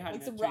 And they hadn't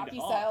like some trained Rocky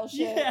at all. style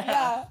shit.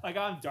 Yeah. Like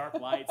I'm dark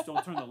lights.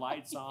 Don't turn the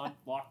lights on.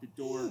 Lock the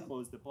door.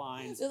 Close the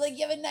blinds. They're like,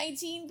 you have a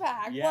 19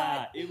 pack. Yeah.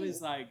 What? It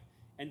was like,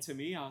 and to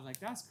me, I was like,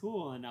 that's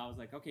cool. And I was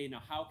like, okay,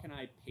 now how can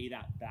I pay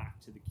that back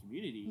to the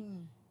community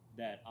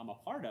that I'm a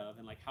part of?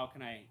 And like, how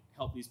can I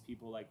help these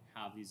people like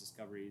have these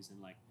discoveries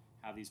and like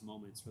have these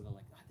moments where they're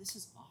like, oh, this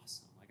is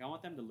awesome. Like I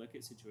want them to look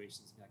at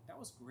situations and be like, that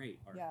was great.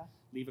 Or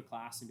leave a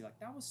class and be like,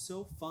 that was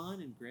so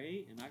fun and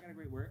great. And I got a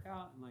great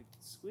workout and like,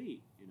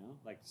 sweet, you know,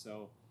 like,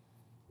 so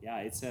yeah,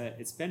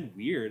 it's been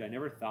weird. I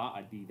never thought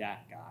I'd be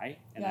that guy.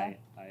 And I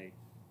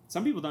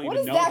some people don't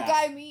even know that. What does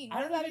that guy mean?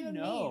 I don't even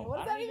know. What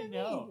does that even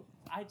mean?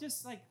 I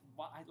just like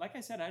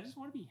I said, I just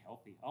want to be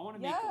healthy. I want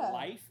to make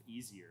life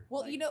easier.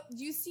 Well, like, you know,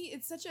 do you see,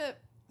 it's such a,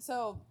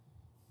 so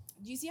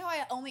do you see how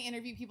I only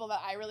interview people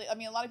that I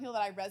mean, a lot of people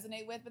that I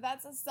resonate with, but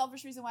that's a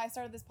selfish reason why I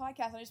started this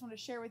podcast. I just want to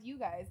share with you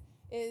guys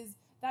is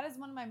that is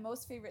one of my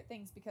most favorite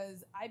things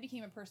because I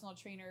became a personal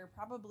trainer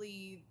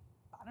probably,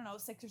 I don't know,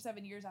 6 or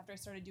 7 years after I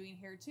started doing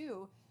hair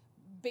too,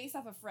 based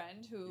off a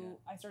friend who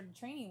I started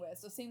training with.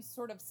 So same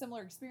sort of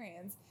similar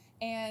experience.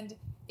 And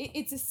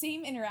it's the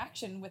same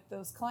interaction with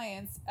those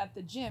clients at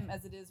the gym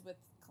as it is with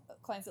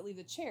clients that leave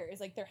the chair.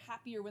 It's like they're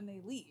happier when they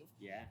leave.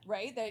 Yeah.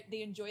 Right?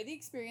 They enjoy the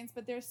experience,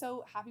 but they're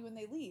so happy when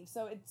they leave.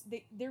 So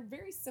they're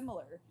very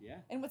similar. Yeah.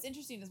 And what's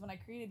interesting is when I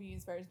created Beauty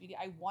Inspires Beauty,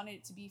 I wanted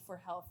it to be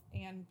for health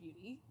and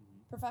beauty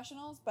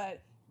professionals,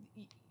 but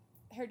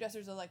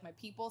hairdressers are like my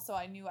people, so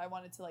I knew I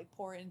wanted to like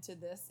pour into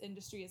this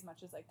industry as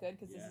much as I could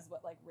because this is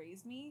what like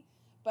raised me.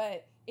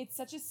 But it's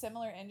such a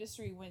similar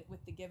industry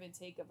with the give and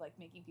take of like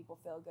making people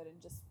feel good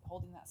and just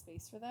holding that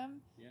space for them.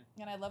 Yeah.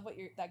 And I love what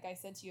that guy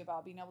said to you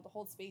about being able to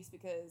hold space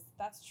because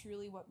that's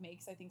truly what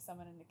makes, I think,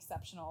 someone an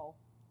exceptional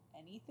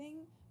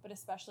anything, but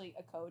especially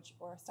a coach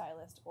or a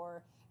stylist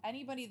or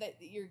anybody that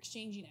you're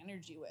exchanging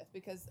energy with.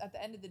 Because at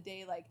the end of the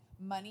day, like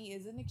money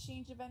is an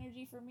exchange of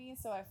energy for me.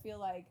 So I feel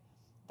like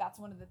that's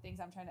one of the things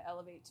I'm trying to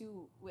elevate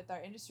too with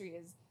our industry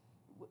is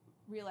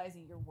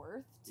realizing your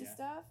worth to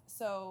stuff.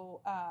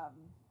 So,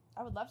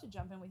 I would love to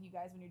jump in with you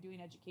guys when you're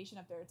doing education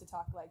up there to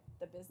talk like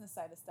the business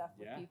side of stuff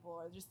with people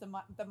or just the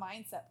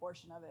mindset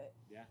portion of it.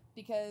 Yeah.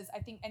 Because I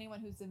think anyone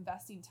who's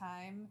investing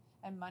time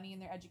and money in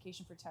their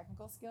education for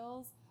technical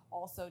skills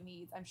also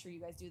needs, I'm sure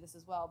you guys do this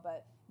as well,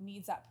 but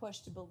needs that push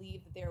to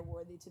believe that they're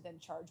worthy to then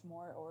charge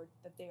more or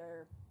that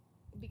they're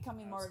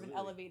becoming more of an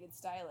elevated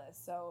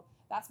stylist. So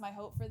that's my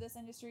hope for this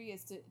industry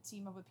is to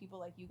team up with people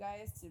like you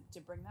guys to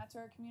bring that to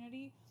our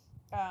community.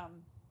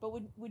 But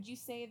would you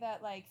say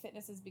that like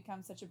fitness has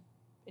become such a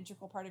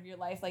integral part of your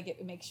life, like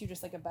it makes you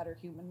just like a better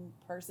human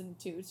person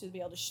too, to be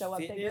able to show up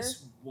bigger?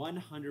 Fitness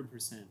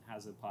 100%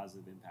 has a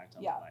positive impact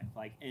on my life.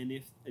 Like, and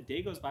if a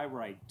day goes by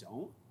where I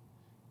don't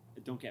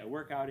get a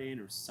workout in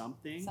or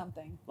something,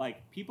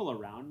 like people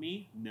around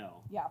me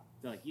know. Yeah.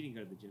 They're like, you didn't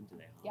go to the gym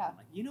today, huh? Yeah. I'm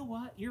like, you know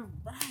what? You're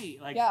right.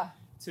 Like,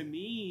 to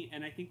me,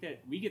 and I think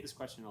that we get this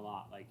question a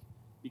lot, like,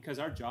 because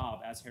our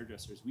job as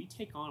hairdressers, we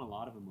take on a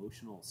lot of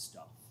emotional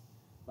stuff.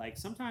 Like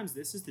sometimes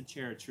this is the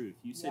chair of truth.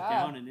 You sit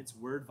down and it's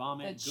word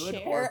vomit, the good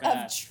chair or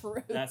bad. Of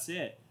truth. That's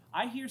it.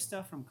 I hear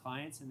stuff from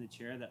clients in the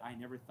chair that I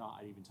never thought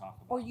I'd even talk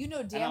about. Or you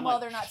know damn well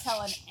they're not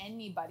telling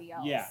anybody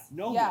else. Yeah,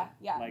 no one.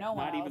 Yeah, like no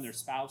one not else. Even their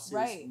spouses,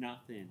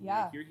 nothing.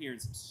 Yeah. Like you're hearing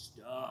some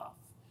stuff.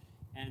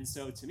 And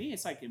so to me,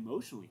 it's like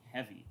emotionally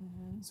heavy.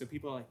 Mm-hmm. So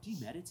people are like, do you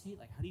meditate?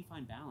 Like, how do you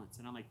find balance?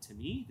 And I'm like, to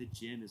me, the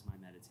gym is my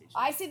meditation.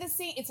 I say the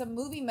same. It's a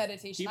movie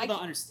meditation. People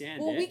don't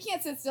understand Well, we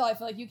can't sit still. I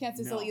feel like you can't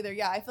sit still either.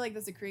 Yeah, I feel like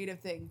that's a creative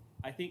thing.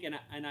 I think,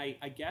 and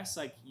I guess,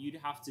 like, you'd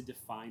have to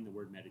define the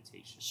word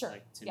meditation. Sure.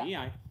 Like, to me,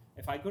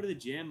 if I go to the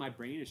gym, my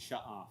brain is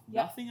shut off.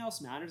 Yep. Nothing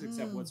else matters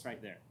except what's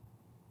right there.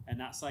 And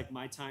that's, like,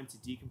 my time to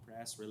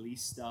decompress,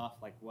 release stuff,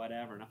 like,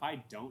 whatever. And if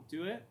I don't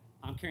do it,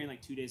 I'm carrying,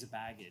 like, 2 days of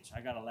baggage.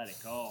 I got to let it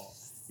go.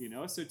 You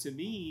know, so to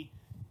me,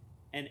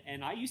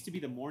 and I used to be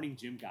the morning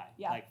gym guy.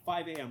 Yeah. Like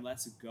 5 a.m.,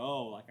 let's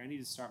go. Like I need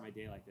to start my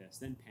day like this.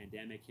 Then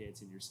pandemic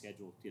hits and your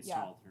schedule gets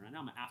altered. Right now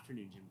I'm an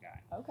afternoon gym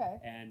guy. Okay.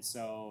 And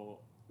so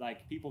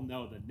like people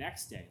know the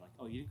next day, like,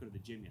 oh, you didn't go to the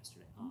gym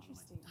yesterday.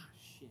 Interesting. I'm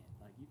like, shit.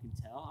 Like you can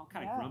tell I'm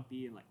kind of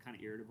grumpy and like kind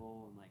of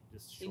irritable and like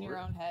just short. In your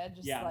own head.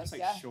 Just I'm just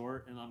like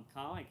short and I'm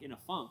kind of like in a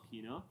funk,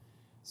 you know?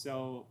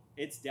 So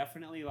it's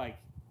definitely like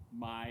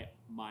my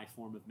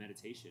form of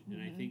meditation.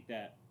 And I think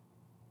that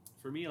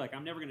for me, like,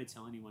 I'm never going to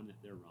tell anyone that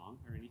they're wrong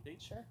or anything.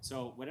 Sure.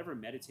 So whatever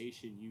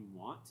meditation you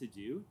want to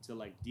do to,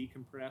 like,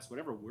 decompress,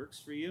 whatever works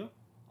for you,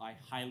 I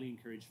highly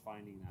encourage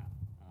finding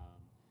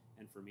that.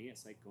 And for me,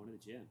 it's like going to the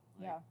gym.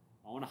 Like, Yeah.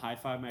 I want to high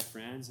five my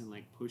friends and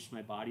like push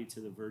my body to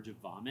the verge of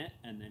vomit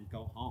and then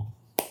go home.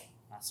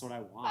 That's what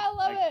I want. I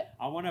love it.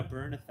 I want to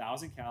burn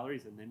 1,000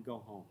 calories and then go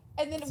home.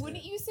 And then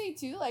wouldn't you say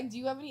too, like, do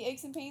you have any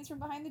aches and pains from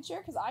behind the chair?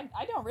 Because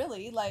I don't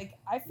really. Like,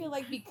 I feel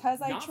like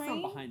because I Not train.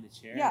 from behind the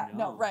chair. Yeah,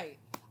 no, right.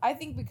 I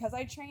think because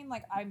I train,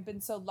 like, I've been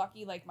so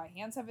lucky, like, my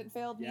hands haven't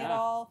failed me at Yeah.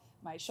 all.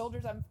 My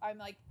shoulders, I'm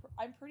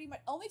pretty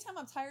much, only time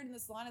I'm tired in the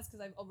salon is because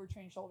I've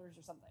overtrained shoulders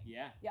or something.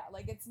 Yeah. Yeah,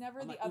 like, it's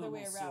never I'm the like, other ooh, way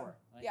I'm around. sore.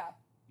 Like, Yeah.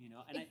 You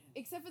know, and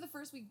Except for the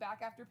first week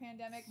back after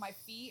pandemic, my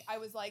feet, I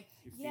was like,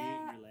 your feet,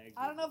 yeah, your legs.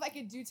 I don't know if I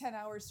could do 10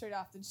 hours straight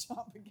off the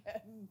jump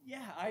again.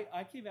 Yeah,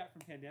 I came back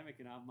from pandemic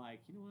and I'm like,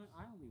 you know what?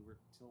 I only work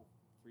till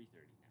 3:30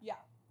 now. Yeah.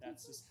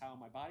 That's just how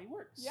my body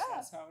works. Yeah.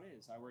 That's how it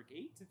is. I work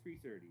 8 to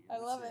 3:30. I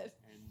love it.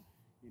 And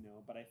you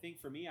know, but I think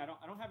for me, I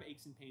don't have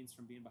aches and pains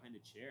from being behind a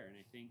chair, and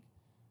I think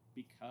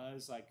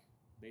because like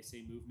they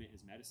say movement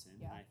is medicine,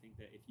 Yeah. and I think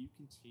that if you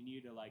continue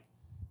to like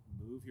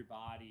move your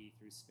body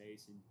through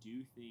space and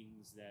do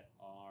things that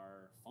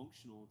are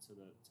functional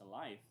to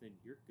life, then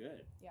you're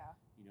good. Yeah.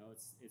 You know,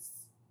 it's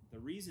the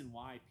reason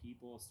why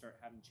people start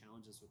having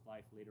challenges with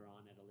life later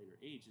on at a later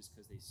age is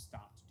because they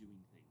stopped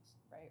doing things.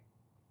 Right.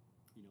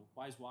 You know,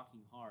 why is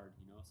walking hard?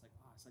 You know, it's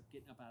like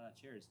getting up out of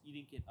chairs. You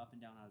didn't get up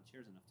and down out of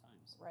chairs enough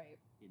times. Right.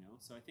 You know,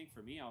 so I think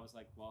for me, I was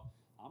like, well,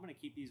 I'm going to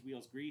keep these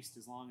wheels greased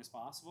as long as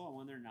possible. And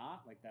when they're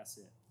not, like, that's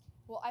it.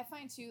 Well, I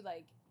find too,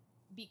 like,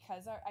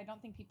 because I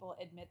don't think people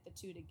admit the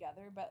two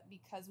together, but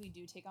because we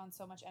do take on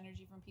so much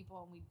energy from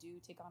people and we do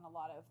take on a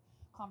lot of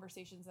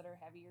conversations that are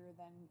heavier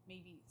than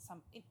maybe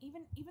some,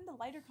 even the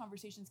lighter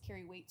conversations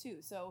carry weight too.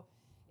 So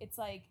it's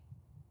like,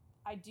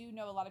 I do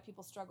know a lot of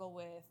people struggle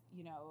with,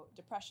 you know,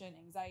 depression,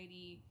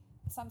 anxiety,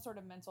 some sort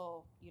of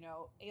mental, you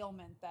know,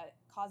 ailment that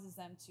causes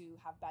them to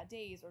have bad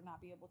days or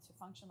not be able to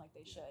function like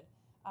they should.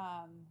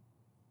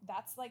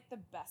 That's like the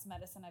best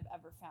medicine I've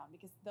ever found,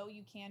 because though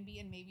you can be,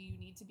 and maybe you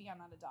need to be, I'm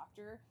not a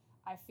doctor,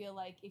 I feel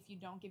like if you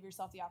don't give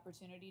yourself the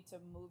opportunity to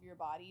move your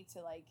body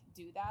to like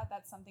do that,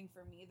 that's something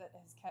for me that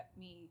has kept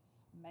me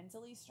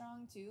mentally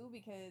strong too,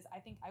 because I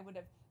think I would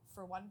have,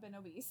 for one, been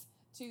obese,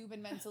 two,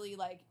 been mentally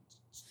like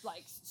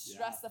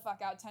stressed the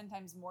fuck out 10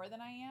 times more than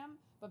I am.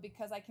 But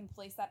because I can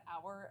place that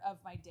hour of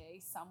my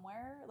day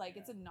somewhere, like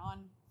it's a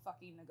non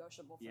fucking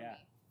negotiable for me.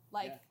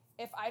 Like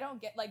if I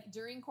don't get, like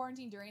during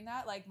quarantine, during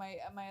that, like my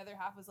other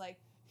half was like,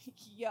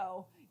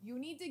 yo, you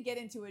need to get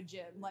into a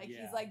gym. Like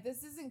he's like,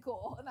 this isn't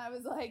cool. And I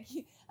was like,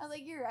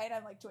 you're right.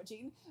 I'm like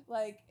twitching.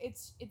 Like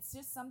it's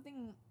just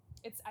something.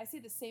 I say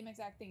the same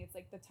exact thing. It's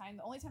like the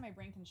only time my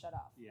brain can shut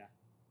off. Yeah.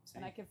 Same.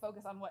 And I can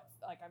focus on what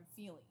like I'm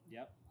feeling.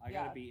 Yep. I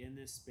gotta be in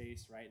this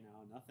space right now.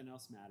 Nothing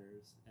else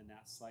matters. And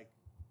that's like,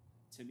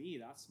 to me,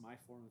 that's my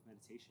form of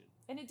meditation.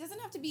 And it doesn't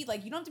have to be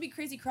like, you don't have to be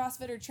crazy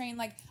CrossFit or train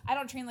like, I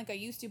don't train like I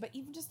used to, but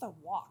even just a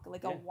walk,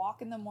 like a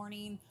walk in the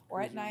morning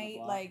or at night,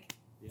 like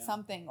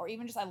something, or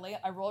even just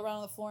I roll around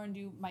on the floor and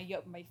do my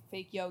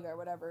fake yoga or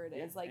whatever it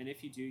is. Like, and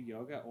if you do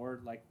yoga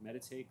or like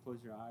meditate, close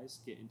your eyes,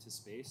 get into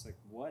space, like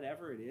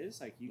whatever it is,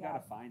 like you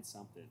gotta find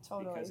something.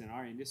 Totally. Because in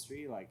our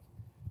industry, like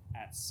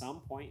at some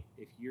point,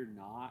 if you're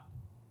not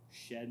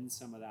shedding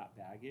some of that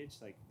baggage,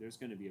 like there's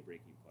going to be a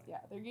breaking point.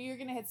 Yeah, you're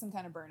going to hit some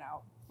kind of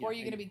burnout, or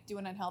you're going to be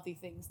doing unhealthy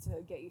things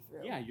to get you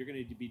through. Yeah, you're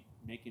going to be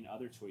making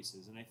other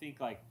choices. And I think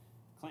like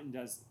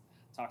Clinton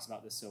talks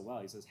about this so well.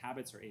 He says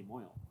habits are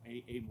amoral.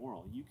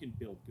 You can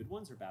build good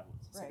ones or bad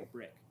ones. It's like a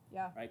brick.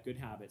 Yeah. Right? Good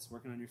habits,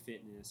 working on your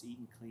fitness,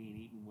 eating clean,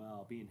 eating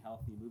well, being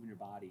healthy, moving your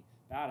body.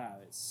 Bad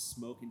habits,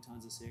 smoking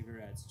tons of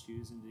cigarettes,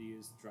 choosing to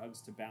use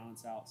drugs to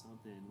balance out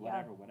something,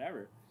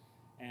 whatever.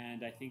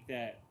 And I think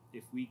that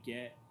if we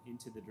get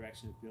into the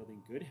direction of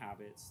building good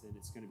habits, then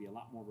it's going to be a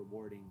lot more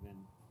rewarding than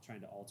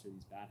trying to alter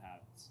these bad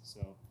habits.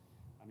 So,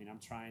 I mean, I'm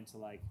trying to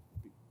like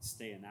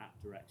stay in that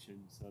direction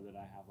so that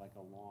I have like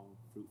a long,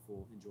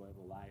 fruitful,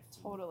 enjoyable life.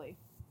 Totally.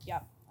 Yeah.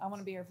 I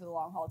want to be here for the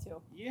long haul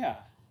too. Yeah.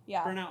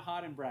 Yeah. Burn out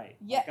hot and bright.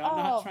 Yeah. Like, I'm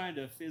not trying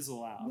to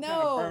fizzle out. I'm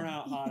trying to burn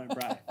out hot and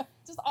bright.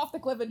 Just off the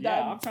cliff and done.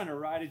 Yeah, I'm trying to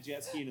ride a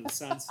jet ski into the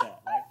sunset.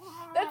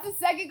 Like, that's the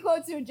second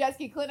quote to a jet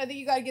ski. Clint, I think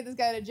you got to get this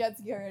guy on a jet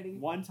ski already.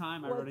 One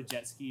time I rode a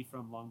jet ski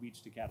from Long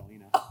Beach to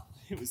Catalina.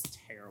 It was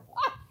terrible.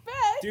 I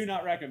bet. Do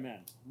not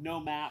recommend. No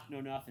map,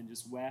 no nothing.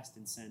 Just west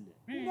and send it.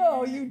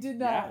 No, you did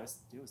not.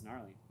 Yeah, it was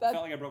gnarly. I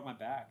felt like I broke my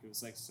back. It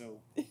was like so.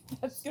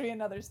 That's going to be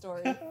another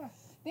story.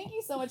 Thank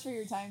you so much for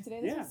your time today.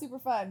 This was super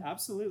fun.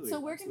 Absolutely. So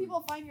where can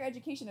people find your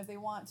education if they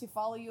want to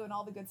follow you and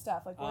all the good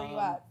stuff? Like, where are you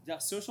at? The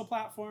social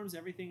platforms,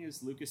 everything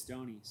is Lucas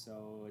Doney.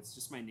 So it's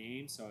just my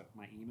name. So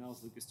my email is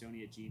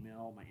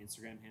lucasdoney@gmail. My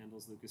Instagram handle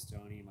is Lucas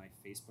Doney. My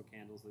Facebook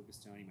handle is Lucas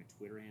Doney. My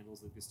Twitter handle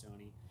is Lucas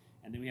Doney.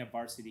 And then we have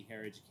Varsity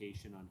Hair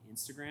Education on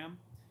Instagram.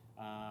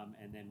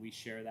 And then we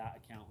share that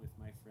account with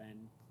my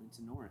friend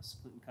Clinton Norris.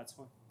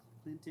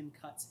 Clinton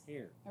Cuts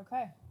Hair.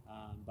 Okay.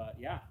 But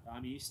yeah,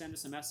 I mean, you send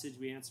us a message,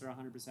 we answer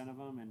 100% of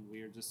them, and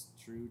we are just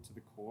true to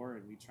the core,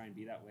 and we try and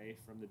be that way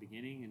from the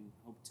beginning, and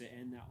hope to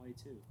end that way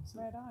too. So.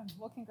 Right on.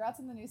 Well, congrats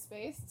on the new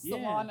space,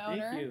 salon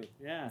owner. Thank you.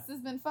 Yeah. This has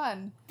been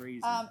fun.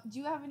 Crazy. Do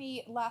you have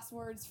any last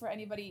words for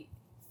anybody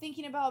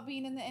thinking about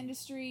being in the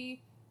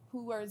industry,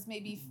 who is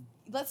maybe,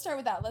 let's start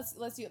with that.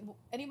 Let's do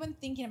anyone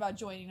thinking about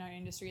joining our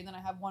industry, and then I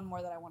have one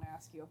more that I want to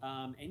ask you.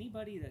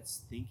 Anybody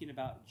that's thinking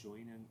about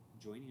joining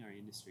our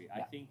industry,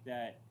 I think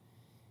that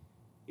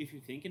if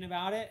you're thinking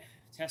about it,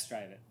 test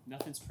drive it.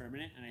 Nothing's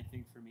permanent, and I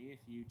think for me, if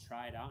you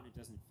try it out and it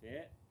doesn't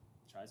fit,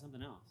 try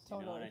something else.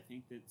 Totally. You know, and I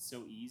think that it's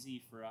so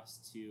easy for us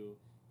to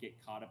get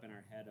caught up in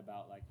our head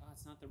about like, oh,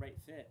 it's not the right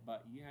fit,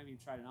 but you haven't even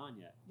tried it on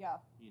yet. Yeah.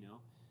 You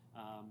know,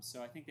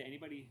 so I think that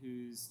anybody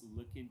who's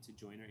looking to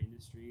join our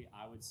industry,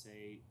 I would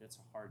say that's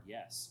a hard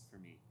yes for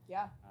me.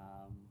 Yeah.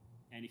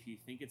 And if you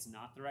think it's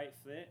not the right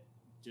fit,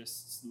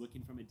 just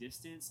looking from a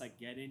distance, like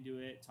get into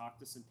it, talk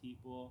to some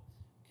people,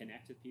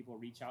 connect with people,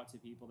 reach out to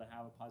people that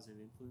have a positive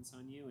influence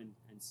on you,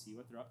 and see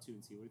what they're up to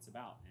and see what it's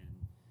about, and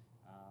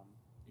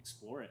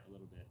explore it a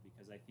little bit,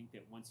 because I think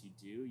that once you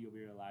do, you'll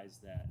realize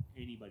that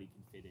anybody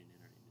can fit in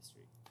our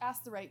industry.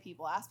 Ask the right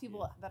people. Ask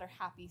people that are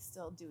happy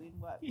still doing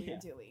what we're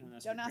doing.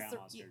 Don't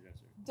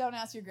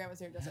ask your grandma's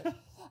hairdresser.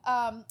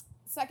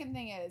 Second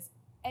thing is,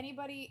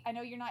 anybody, I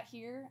know you're not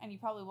here and you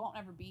probably won't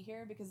ever be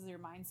here because of your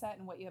mindset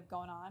and what you have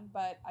going on,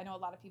 but I know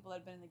a lot of people that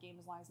have been in the game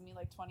as long as me,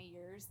 like 20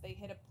 years, they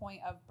hit a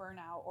point of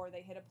burnout, or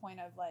they hit a point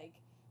of like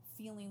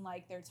feeling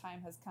like their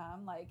time has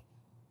come. Like,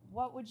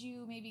 what would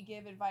you maybe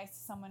give advice to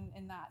someone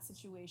in that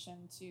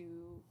situation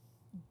to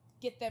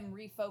get them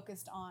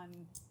refocused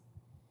on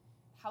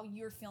how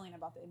you're feeling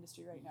about the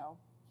industry right now?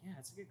 Yeah,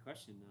 that's a good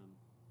question.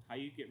 How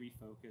you get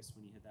refocused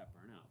when you hit that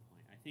burnout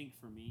point. I think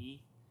for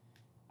me,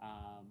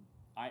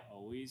 I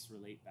always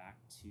relate back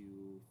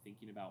to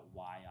thinking about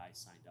why I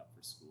signed up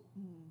for school.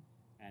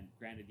 And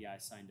granted, I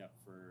signed up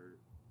for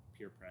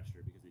peer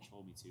pressure because they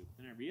told me to.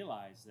 But then I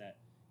realized that,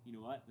 you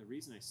know what, the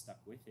reason I stuck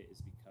with it is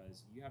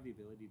because you have the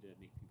ability to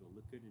make people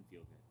look good and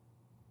feel good.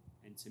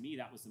 And to me,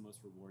 that was the most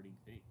rewarding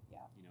thing. Yeah.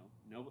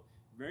 You know,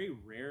 very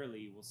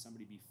rarely will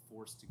somebody be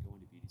forced to go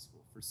into beauty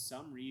school. For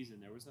some reason,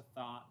 there was a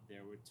thought,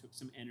 took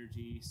some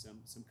energy,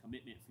 some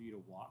commitment for you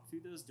to walk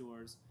through those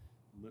doors,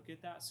 look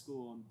at that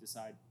school, and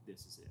decide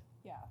this is it.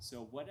 Yeah.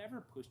 So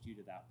whatever pushed you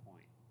to that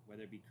point,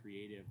 whether it be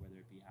creative, whether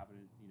it be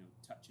having,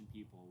 touching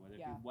people, whether it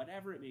be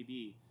whatever it may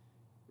be,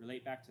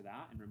 relate back to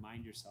that and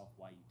remind yourself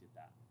why you did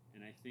that.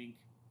 And I think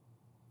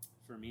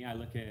for me, I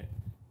look at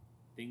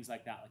things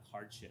like that, like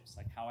hardships,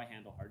 like how I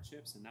handle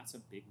hardships. And that's a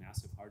big,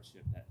 massive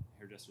hardship that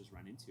hairdressers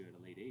run into at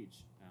a late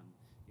age,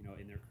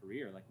 in their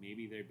career. Like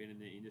maybe they've been in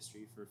the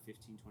industry for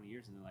 15, 20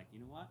 years and they're like, you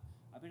know what?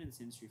 I've been in this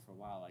industry for a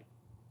while. Like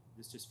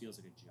this just feels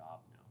like a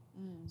job now.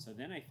 So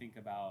then I think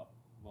about,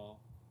 well,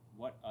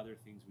 what other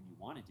things would you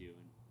want to do?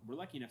 And we're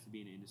lucky enough to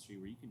be in an industry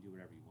where you can do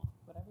whatever you want.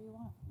 Whatever you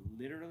want.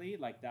 Literally,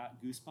 like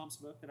that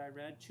Goosebumps book that I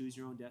read, Choose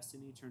Your Own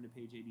Destiny, turn to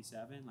page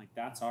 87. Like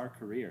that's our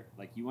career.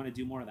 Like you want to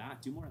do more of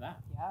that, do more of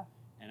that. Yeah.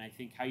 And I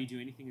think how you do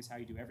anything is how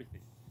you do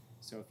everything.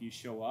 So if you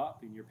show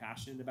up and you're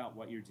passionate about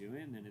what you're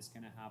doing, then it's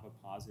going to have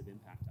a positive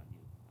impact on you.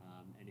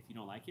 And if you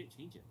don't like it,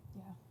 change it.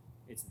 Yeah.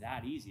 It's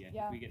that easy. I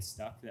think we get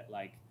stuck that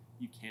like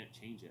you can't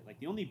change it. Like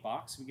the only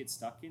box we get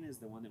stuck in is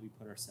the one that we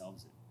put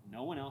ourselves in.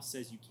 No one else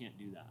says you can't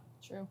do that.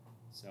 True.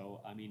 So,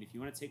 I mean, if you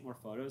want to take more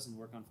photos and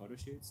work on photo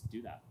shoots,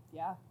 do that.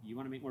 Yeah. You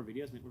want to make more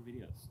videos, make more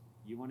videos.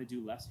 You want to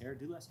do less hair,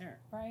 do less hair.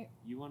 Right.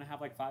 You want to have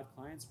like 5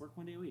 clients, work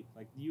 1 day a week.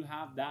 Like you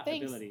have that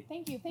ability.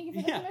 Thank you for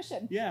the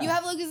permission. Yeah. You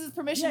have Lucas's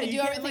permission to do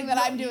everything that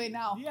I'm doing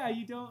now. Yeah,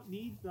 you don't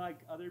need like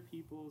other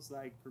people's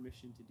like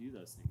permission to do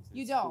those things.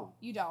 You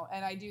don't.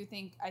 And I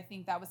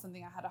think that was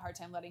something I had a hard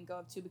time letting go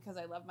of too, because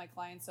I love my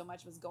clients so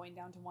much, was going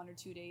down to 1 or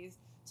 2 days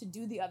to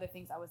do the other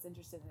things I was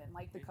interested in,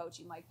 like the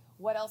coaching, like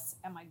what else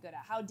am I good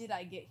at? How did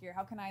I get here?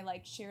 How can I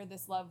like share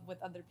this love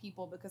with other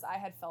people? Because I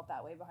had felt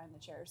that way behind the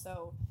chair.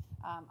 So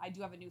I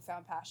do have a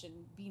newfound passion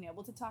being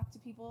able to talk to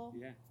people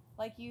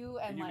like you.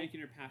 And you're like, making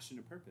your passion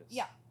a purpose.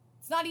 Yeah.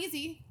 It's not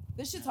easy.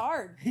 This shit's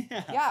hard.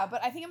 Yeah,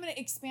 but I think I'm going to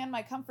expand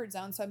my comfort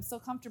zone so I'm still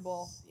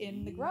comfortable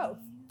in the growth.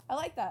 I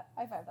like that.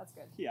 High five. That's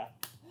good. Yeah.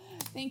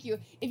 Thank you.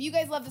 If you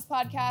guys love this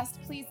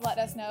podcast, please let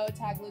us know.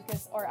 Tag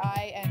Lucas or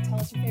I and tell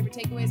us your favorite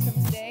takeaways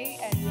from today,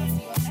 and we'll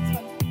see you on the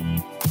next one.